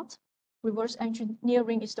you do not, reverse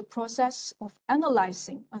engineering is the process of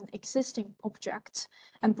analyzing an existing object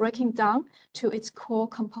and breaking down to its core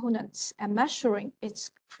components and measuring its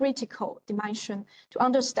critical dimension to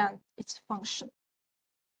understand its function.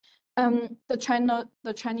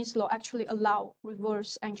 The Chinese law actually allow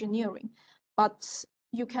reverse engineering, but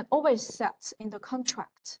you can always set in the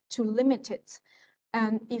contract to limit it.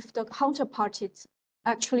 And if the counterparty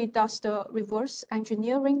actually does the reverse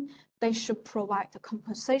engineering, they should provide the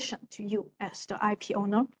compensation to you as the IP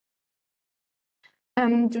owner.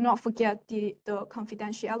 And do not forget the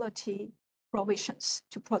confidentiality provisions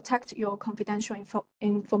to protect your confidential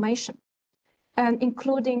information, and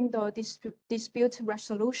including the dispute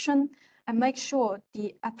resolution, and make sure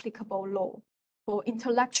the applicable law for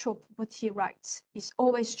intellectual property rights is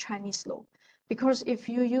always Chinese law. Because if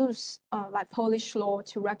you use like Polish law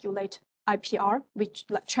to regulate IPR, which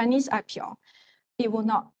like Chinese IPR, it will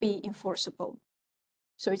not be enforceable.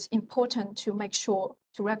 So it's important to make sure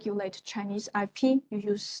to regulate Chinese IP, you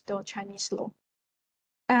use the Chinese law.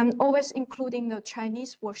 And always including the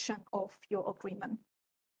Chinese version of your agreement.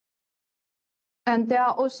 And there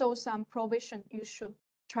are also some provisions you should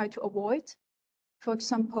try to avoid. For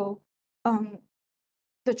example,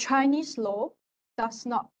 the Chinese law does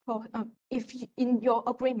not, if in your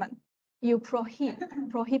agreement, you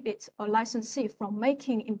prohibit a licensee from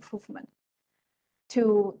making improvement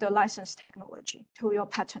to the licensed technology, to your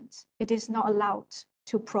patents. It is not allowed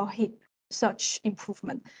to prohibit such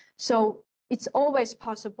improvement. So it's always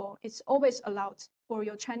possible, it's always allowed for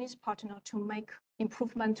your Chinese partner to make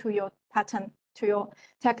improvement to your patent, to your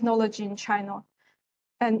technology in China.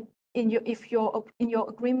 And if in your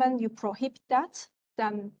agreement you prohibit that,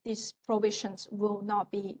 then these provisions will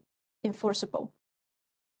not be enforceable.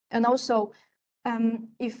 And also,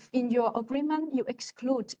 if in your agreement you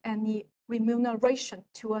exclude any remuneration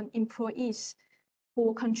to an employees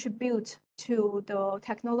who contribute to the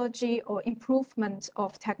technology or improvement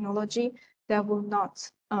of technology, that will not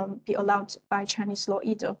be allowed by Chinese law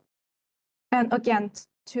either. And again,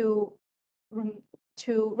 to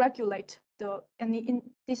regulate any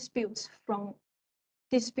disputes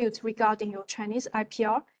regarding your Chinese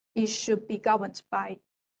IPR, it should be governed by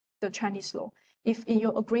the Chinese law. If in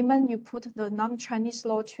your agreement you put the non-Chinese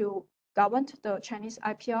law to govern the Chinese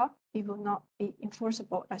IPR, it will not be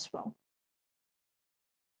enforceable as well.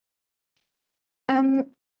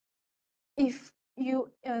 If you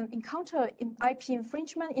encounter IP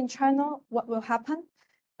infringement in China, what will happen?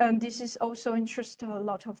 This is also interesting a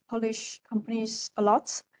lot of Polish companies a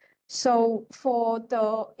lot. So for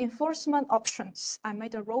the enforcement options, I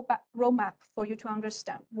made a roadmap for you to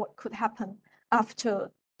understand what could happen after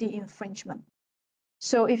the infringement.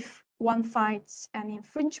 So if one finds an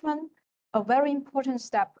infringement, a very important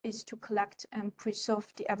step is to collect and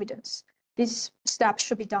preserve the evidence. This step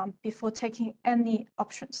should be done before taking any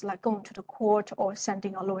options like going to the court or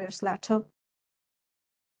sending a lawyer's letter.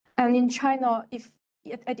 And in China, if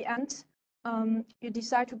at the end you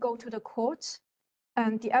decide to go to the court,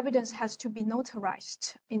 and the evidence has to be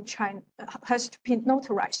notarized in China, it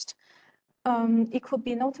could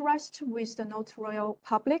be notarized with the notarial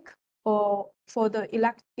public, or for the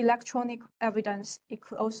electronic evidence, it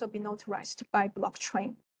could also be notarized by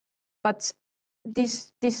blockchain. But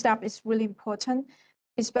this step is really important,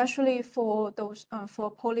 especially for those for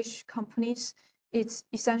Polish companies. It's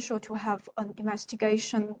essential to have an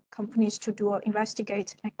investigation companies to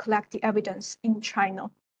investigate and collect the evidence in China,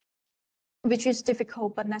 which is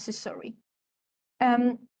difficult but necessary.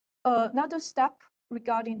 And another step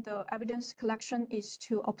regarding the evidence collection is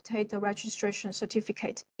to obtain the registration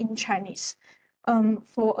certificate in Chinese.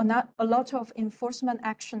 For a lot of enforcement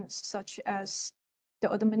actions, such as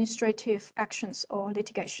the administrative actions or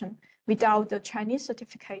litigation, without the Chinese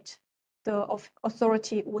certificate, the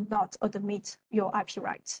authority would not admit your IP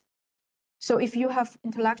rights. So if you have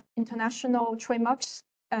international trademarks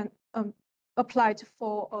and applied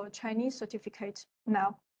for a Chinese certificate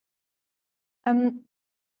now.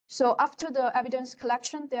 So after the evidence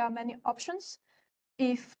collection, there are many options.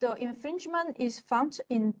 If the infringement is found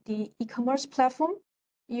in the e-commerce platform,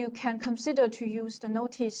 you can consider to use the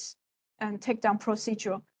notice and takedown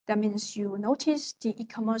procedure. That means you notice the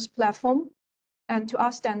e-commerce platform and to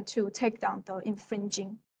ask them to take down the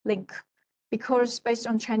infringing link. Because based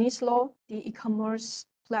on Chinese law, the e-commerce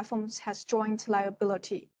platforms has joint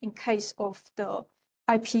liability in case of the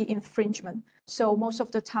IP infringement. So most of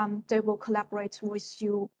the time they will collaborate with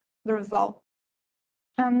you very well.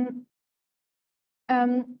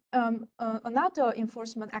 Another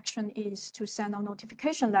enforcement action is to send a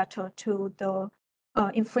notification letter to the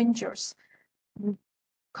infringers.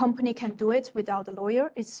 Company can do it without a lawyer.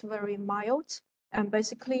 It's very mild. And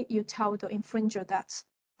basically you tell the infringer that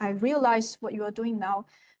I realize what you are doing now,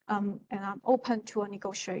 and I'm open to a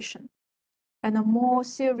negotiation. And a more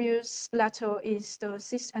serious letter is the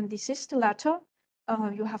cease and desist letter.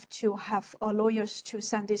 You have to have lawyers to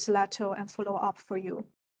send this letter and follow up for you.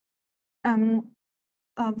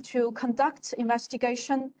 To conduct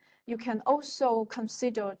investigation, you can also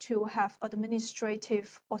consider to have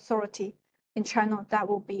administrative authority. In China, that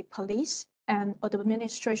will be police and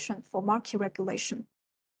administration for market regulation.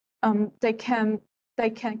 They can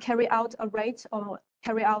carry out a raid or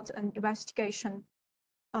carry out an investigation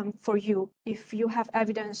for you if you have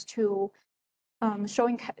evidence to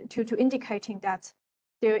indicating that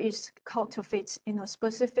there is counterfeit in a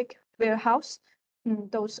specific warehouse.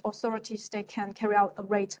 Those authorities, they can carry out a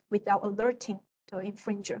raid without alerting the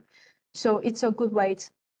infringer. So it's a good way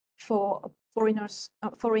for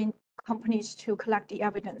foreign companies to collect the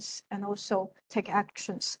evidence and also take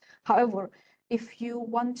actions. However, if you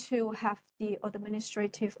want to have the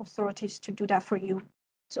administrative authorities to do that for you,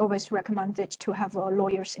 it's always recommended to have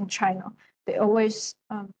lawyers in China. They always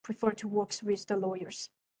prefer to work with the lawyers.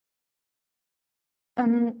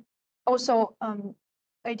 Also,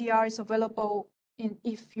 ADR is available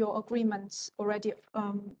if your agreements already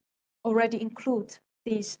include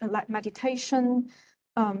these like meditation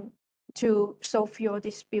to solve your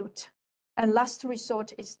dispute. And last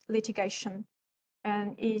resort is litigation,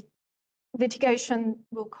 and litigation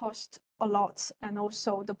will cost a lot, and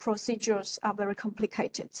also the procedures are very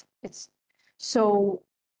complicated. So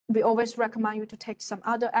we always recommend you to take some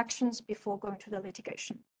other actions before going to the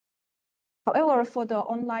litigation. However, for the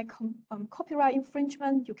online copyright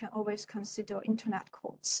infringement, you can always consider internet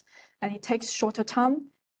courts, and it takes shorter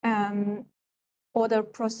time, and all the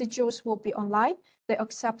procedures will be online. They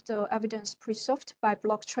accept the evidence preserved by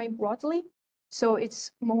blockchain broadly, so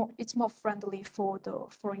it's more friendly for the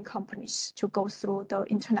foreign companies to go through the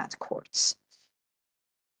internet courts.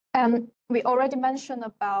 And we already mentioned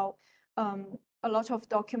about a lot of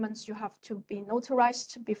documents you have to be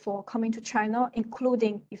notarized before coming to China,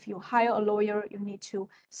 including if you hire a lawyer, you need to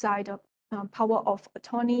sign the power of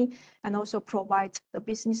attorney and also provide the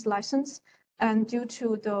business license. And due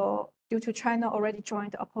to China already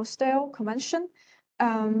joined the Apostille Convention,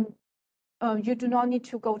 you do not need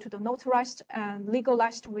to go to the notarized and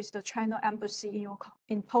legalized with the China embassy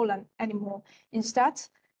in Poland anymore. Instead,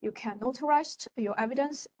 you can notarize your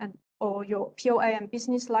evidence or your POA and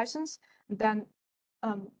business license, then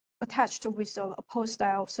attached with the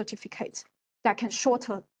apostille certificate that can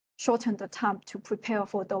shorten the time to prepare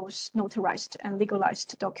for those notarized and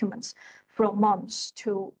legalized documents from months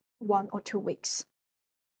to 1 or 2 weeks.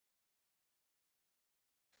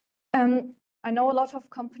 I know a lot of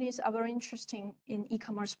companies are very interested in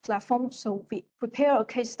e-commerce platforms, so we prepare a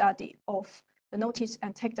case study of the notice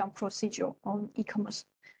and takedown procedure on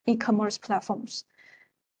e-commerce platforms.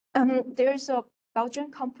 There's a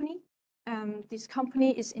Belgian company, and this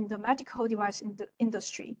company is in the medical device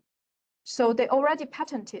industry. So they already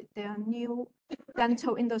patented their new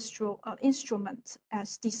dental industrial instrument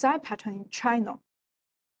as design patent in China.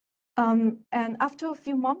 And after a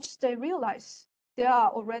few months, they realized there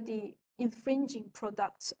are already infringing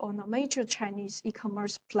products on a major Chinese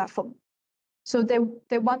e-commerce platform. So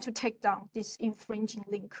they want to take down this infringing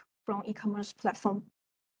link from e-commerce platform.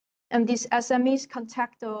 And these SMEs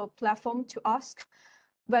contact the platform to ask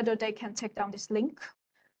whether they can take down this link.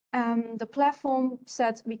 And the platform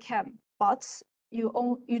said we can, but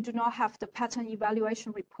you do not have the patent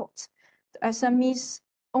evaluation report. The SMEs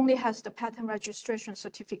only has the patent registration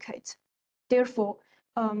certificate. Therefore,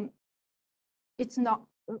 it's not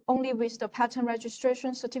only with the patent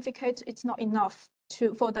registration certificate, it's not enough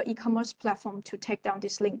for the e-commerce platform to take down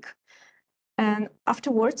this link. And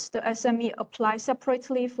afterwards, the SME applied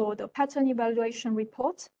separately for the patent evaluation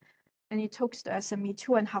report, and it took the SME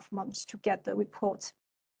 2.5 months to get the report.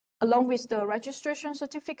 Along with the registration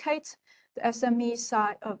certificate, the SME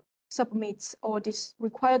submits all these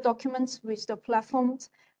required documents with the platform,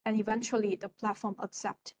 and eventually the platform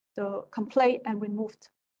accepts the complaint and removed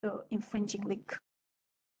the infringing link.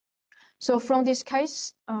 So from this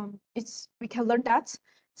case, we can learn that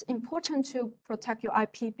it's important to protect your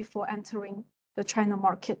IP before entering the China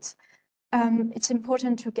market. It's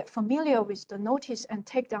important to get familiar with the notice and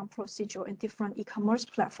takedown procedure in different e-commerce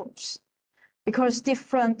platforms. because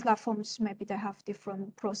different platforms, maybe they have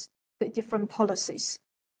different policies.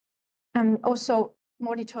 And also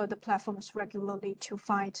monitor the platforms regularly to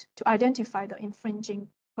identify the infringing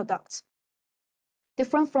products.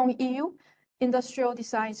 Different from EU, industrial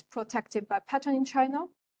design is protected by patent in China.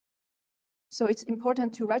 So it's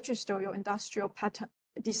important to register your industrial patent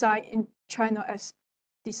design in China as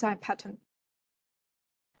design patent.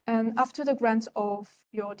 And after the grant of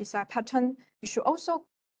your design patent, you should also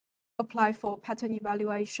apply for patent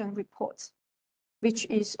evaluation reports, which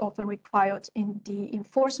is often required in the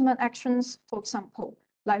enforcement actions, for example,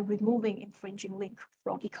 like removing infringing link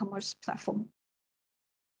from e-commerce platform.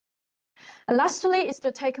 And lastly is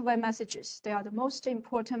the takeaway messages. They are the most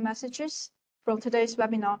important messages from today's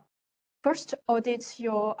webinar. First, audit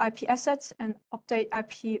your IP assets and update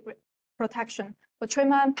IP protection. For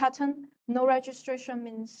trademark and patent, no registration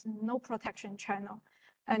means no protection in China.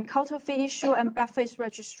 And counterfeit issue and blackface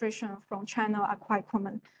registration from China are quite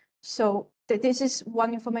common. So this is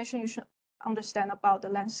one information you should understand about the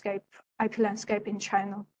landscape, IP landscape in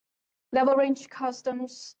China. Level range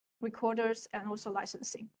customs, recorders, and also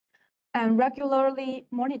licensing. And regularly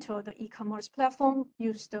monitor the e-commerce platform,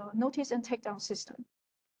 use the notice and takedown system,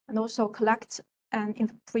 and also collect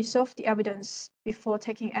and preserve the evidence before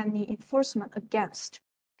taking any enforcement against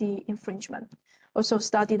the infringement. Also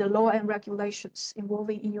study the law and regulations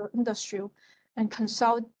involving in your industry and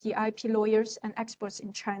consult the IP lawyers and experts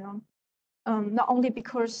in China, not only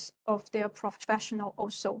because of their professional,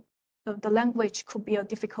 also the language could be a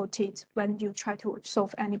difficulty when you try to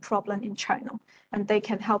solve any problem in China, and they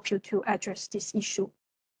can help you to address this issue.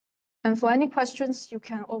 And for any questions, you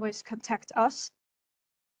can always contact us.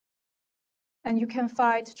 And you can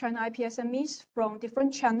find China IP SMEs from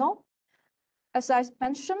different channels. As I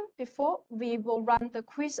mentioned before, we will run the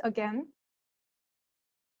quiz again.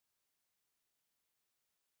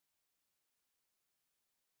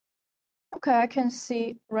 Okay, I can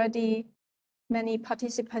see already many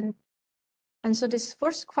participants answer this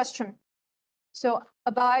first question. So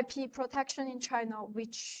about IP protection in China,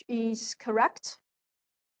 which is correct?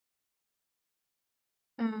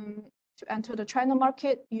 To enter the China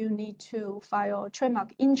market, you need to file a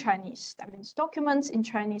trademark in Chinese. That means documents in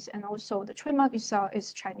Chinese, and also the trademark itself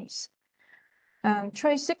is Chinese.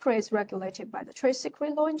 Trade secret is regulated by the trade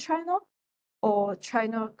secret law in China, or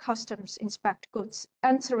China customs inspect goods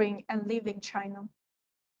entering and leaving China,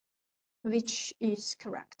 which is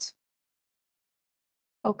correct.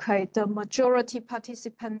 Okay, the majority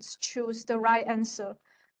participants choose the right answer.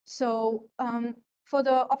 So for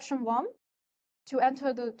the option 1, to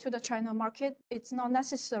enter to the China market, it's not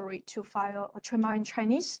necessary to file a trademark in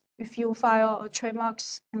Chinese. If you file a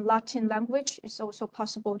trademarks in Latin language, it's also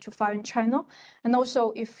possible to file in China. And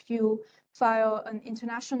also, if you file an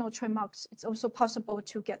international trademarks, it's also possible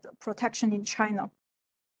to get protection in China.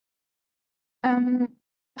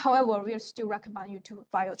 However, we still recommend you to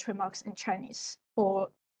file trademarks in Chinese for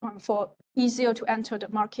easier to enter the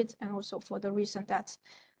market, and also for the reason that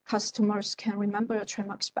customers can remember your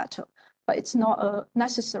trademarks better. But it's not a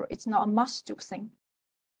necessary, it's not a must-do thing.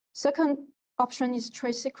 Second option is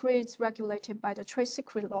trade secrets regulated by the trade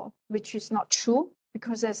secret law, which is not true,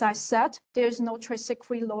 because as I said, there's no trade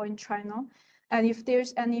secret law in China. And if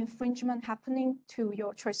there's any infringement happening to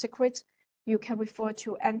your trade secrets, you can refer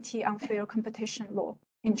to anti-unfair competition law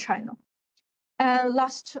in China. And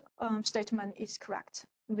last statement is correct,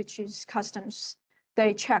 which is customs.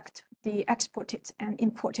 They checked the exported and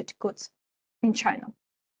imported goods in China.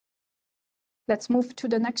 Let's move to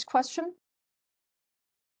the next question.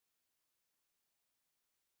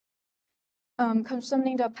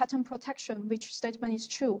 Concerning the patent protection, which statement is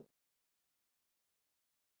true?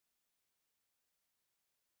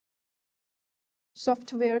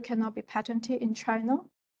 Software cannot be patented in China,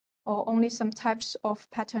 or only some types of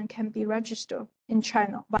patent can be registered in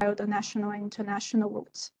China via the national and international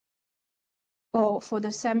routes. Or for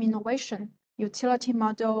the same innovation, utility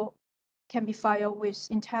model can be filed with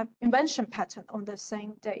invention patent on the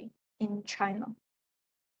same day in China.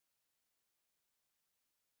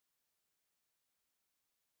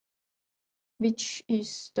 Which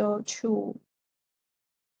is the true,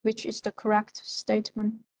 which is the correct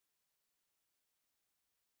statement?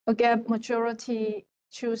 Again, majority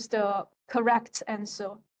choose the correct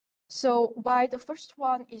answer. So why the first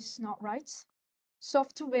one is not right?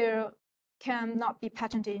 Software cannot be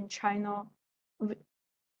patented in China.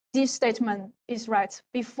 This statement is right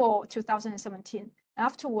before 2017.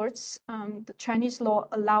 Afterwards, the Chinese law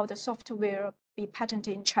allowed the software be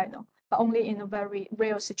patented in China, but only in a very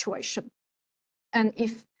rare situation. And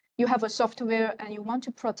if you have a software and you want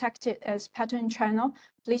to protect it as patent in China,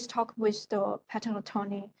 please talk with the patent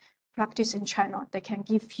attorney practice in China. They can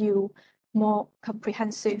give you more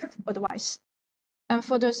comprehensive advice. And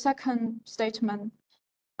for the second statement,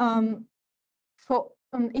 in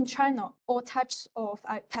China, all types of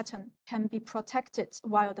patent can be protected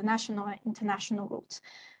via the national and international routes.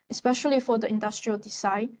 Especially for the industrial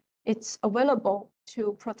design, it's available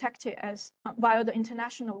to protect it as via the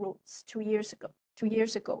international routes 2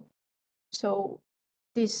 years ago. So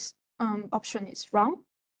this option is wrong.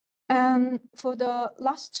 And for the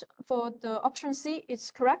option C,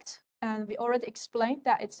 it's correct. And we already explained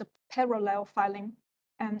that it's a parallel filing.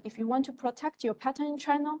 And if you want to protect your patent in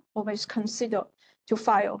China, always consider to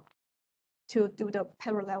file to do the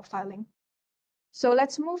parallel filing. So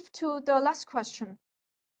let's move to the last question,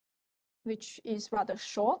 which is rather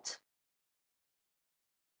short,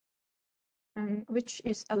 and which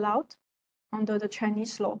is allowed under the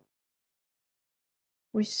Chinese law.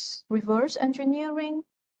 With reverse engineering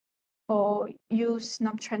or use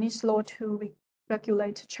non-Chinese law to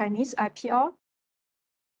regulate Chinese IPR,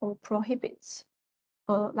 or prohibits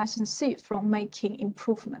a licensee from making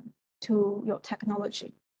improvement to your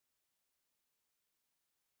technology.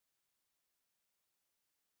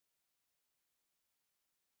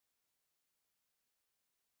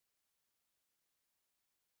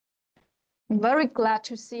 I'm very glad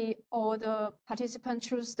to see all the participants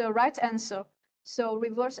choose the right answer. So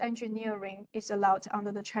reverse engineering is allowed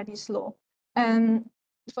under the Chinese law. And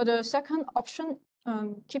for the second option,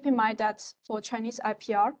 keep in mind that for Chinese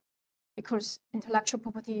IPR, because intellectual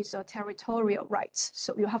property is a territorial right,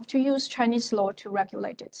 so you have to use Chinese law to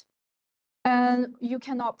regulate it. And you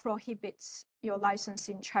cannot prohibit your license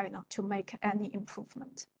in China to make any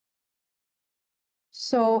improvement.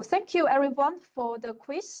 So thank you everyone for the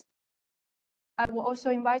quiz. I will also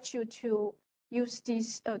invite you to use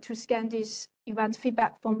this, to scan this event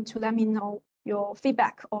feedback form to let me know your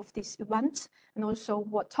feedback of this event and also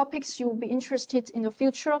what topics you will be interested in the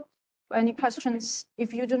future. For any questions,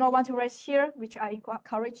 if you do not want to raise here, which I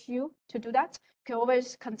encourage you to do that, you can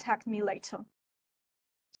always contact me later.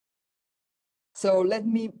 So let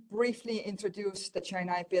me briefly introduce the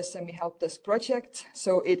China IP SME Helpdesk project.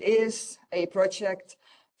 So it is a project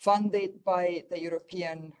funded by the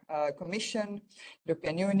European Commission,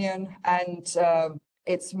 European Union, and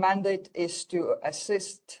its mandate is to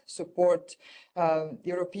assist, support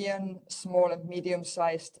European small and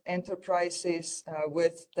medium-sized enterprises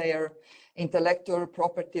with their intellectual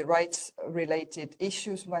property rights related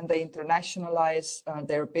issues when they internationalize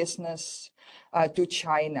their business to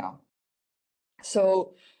China.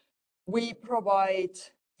 So we provide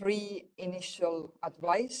 3 initial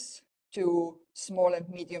advice to small and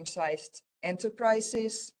medium-sized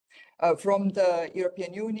enterprises from the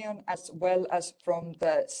European Union as well as from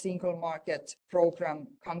the single market program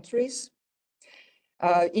countries.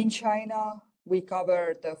 In China, we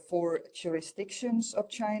cover the 4 jurisdictions of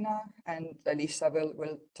China, and Elisa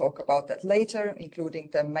will talk about that later, including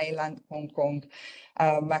the mainland, Hong Kong,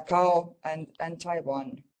 Macau, and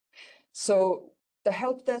Taiwan. So the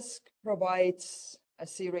help desk provides a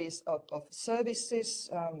series of services,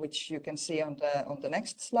 which you can see on the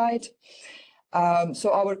next slide.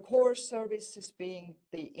 So our core service is being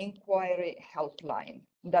the inquiry helpline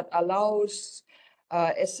that allows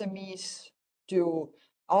SMEs to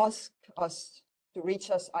ask us to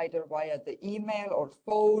reach us either via the email or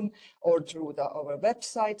phone or through our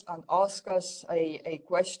website and ask us a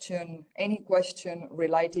question, any question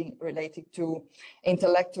related to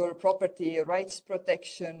intellectual property rights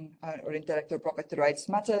protection or intellectual property rights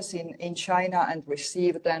matters in China, and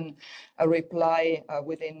receive then a reply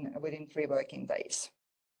within 3 working days.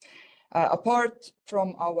 Apart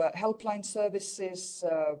from our helpline services,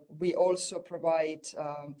 we also provide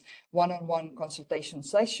one-on-one consultation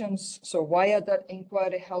sessions. So via that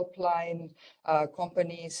inquiry helpline,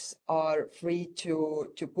 companies are free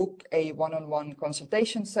to book a one-on-one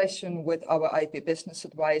consultation session with our IP business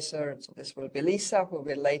advisor. So this will be Lisa, who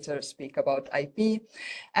will later speak about IP,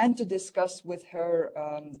 and to discuss with her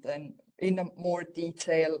then in more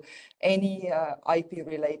detail any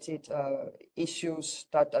IP-related issues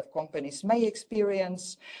that companies may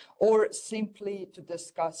experience, or simply to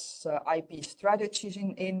discuss IP strategies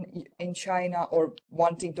in China, or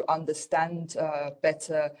wanting to understand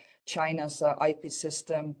better China's IP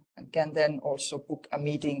system, and can then also book a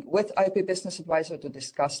meeting with IP Business Advisor to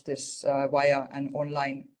discuss this via an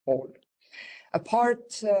online call.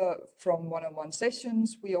 Apart from one-on-one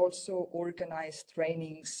sessions, we also organize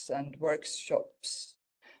trainings and workshops,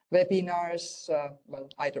 webinars, well,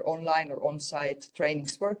 either online or on-site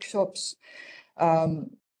trainings, workshops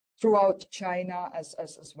throughout China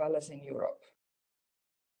as well as in Europe.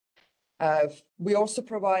 We also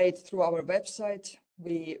provide through our website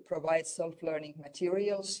we provide self-learning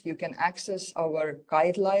materials. You can access our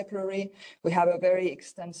guide library. We have a very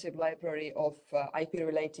extensive library of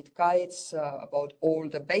IP-related guides about all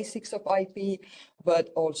the basics of IP, but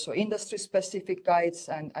also industry-specific guides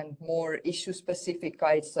and more issue-specific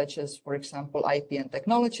guides, such as, for example, IP and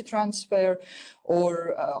technology transfer,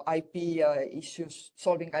 or IP issues,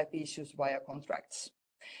 solving IP issues via contracts.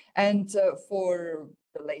 And for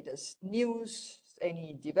the latest news,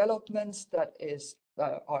 any developments that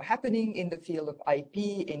are happening in the field of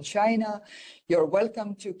IP in China, you're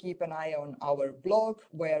welcome to keep an eye on our blog,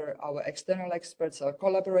 where our external experts are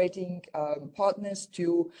collaborating partners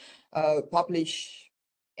to publish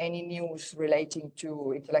any news relating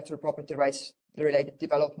to intellectual property rights related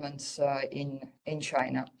developments in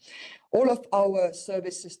China. All of our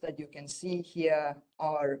services that you can see here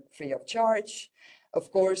are free of charge. Of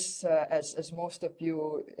course, as most of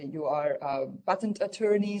you are patent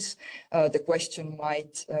attorneys, the question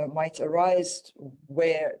might arise: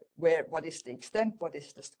 what is the extent, what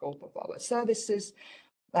is the scope of our services?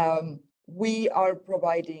 We are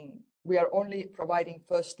only providing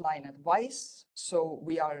first-line advice, so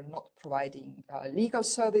we are not providing legal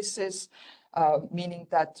services, meaning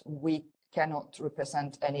that we cannot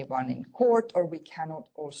represent anyone in court, or we cannot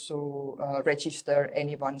also register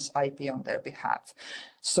anyone's IP on their behalf.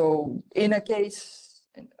 So in a case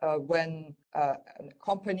when a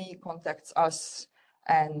company contacts us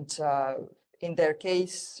and in their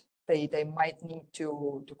case, they might need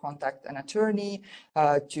to contact an attorney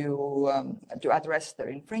to address their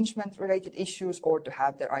infringement related issues or to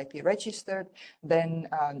have their IP registered, then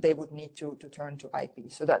they would need to turn to IP.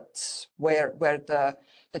 So that's where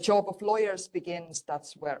the job of lawyers begins.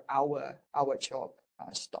 That's where our job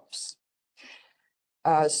stops.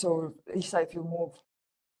 So Lisa, if you move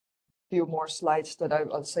a few more slides, that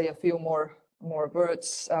I'll say a few more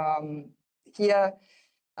words here.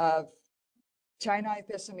 China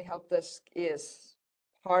IP SME Helpdesk is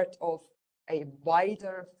part of a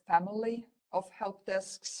wider family of help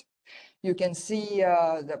desks. You can see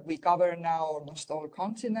that we cover now almost all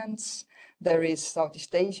continents. There is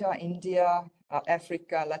Southeast Asia, India,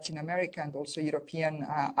 Africa, Latin America, and also European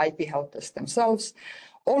IP help desks themselves.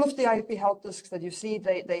 All of the IP help desks that you see,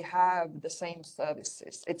 they have the same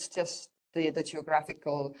services. It's just the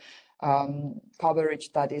geographical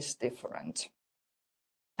coverage that is different.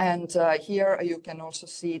 And here you can also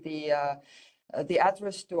see the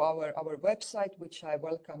address to our website, which I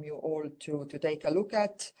welcome you all to take a look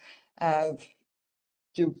at, and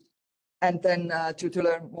then to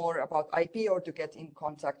learn more about IP or to get in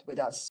contact with us.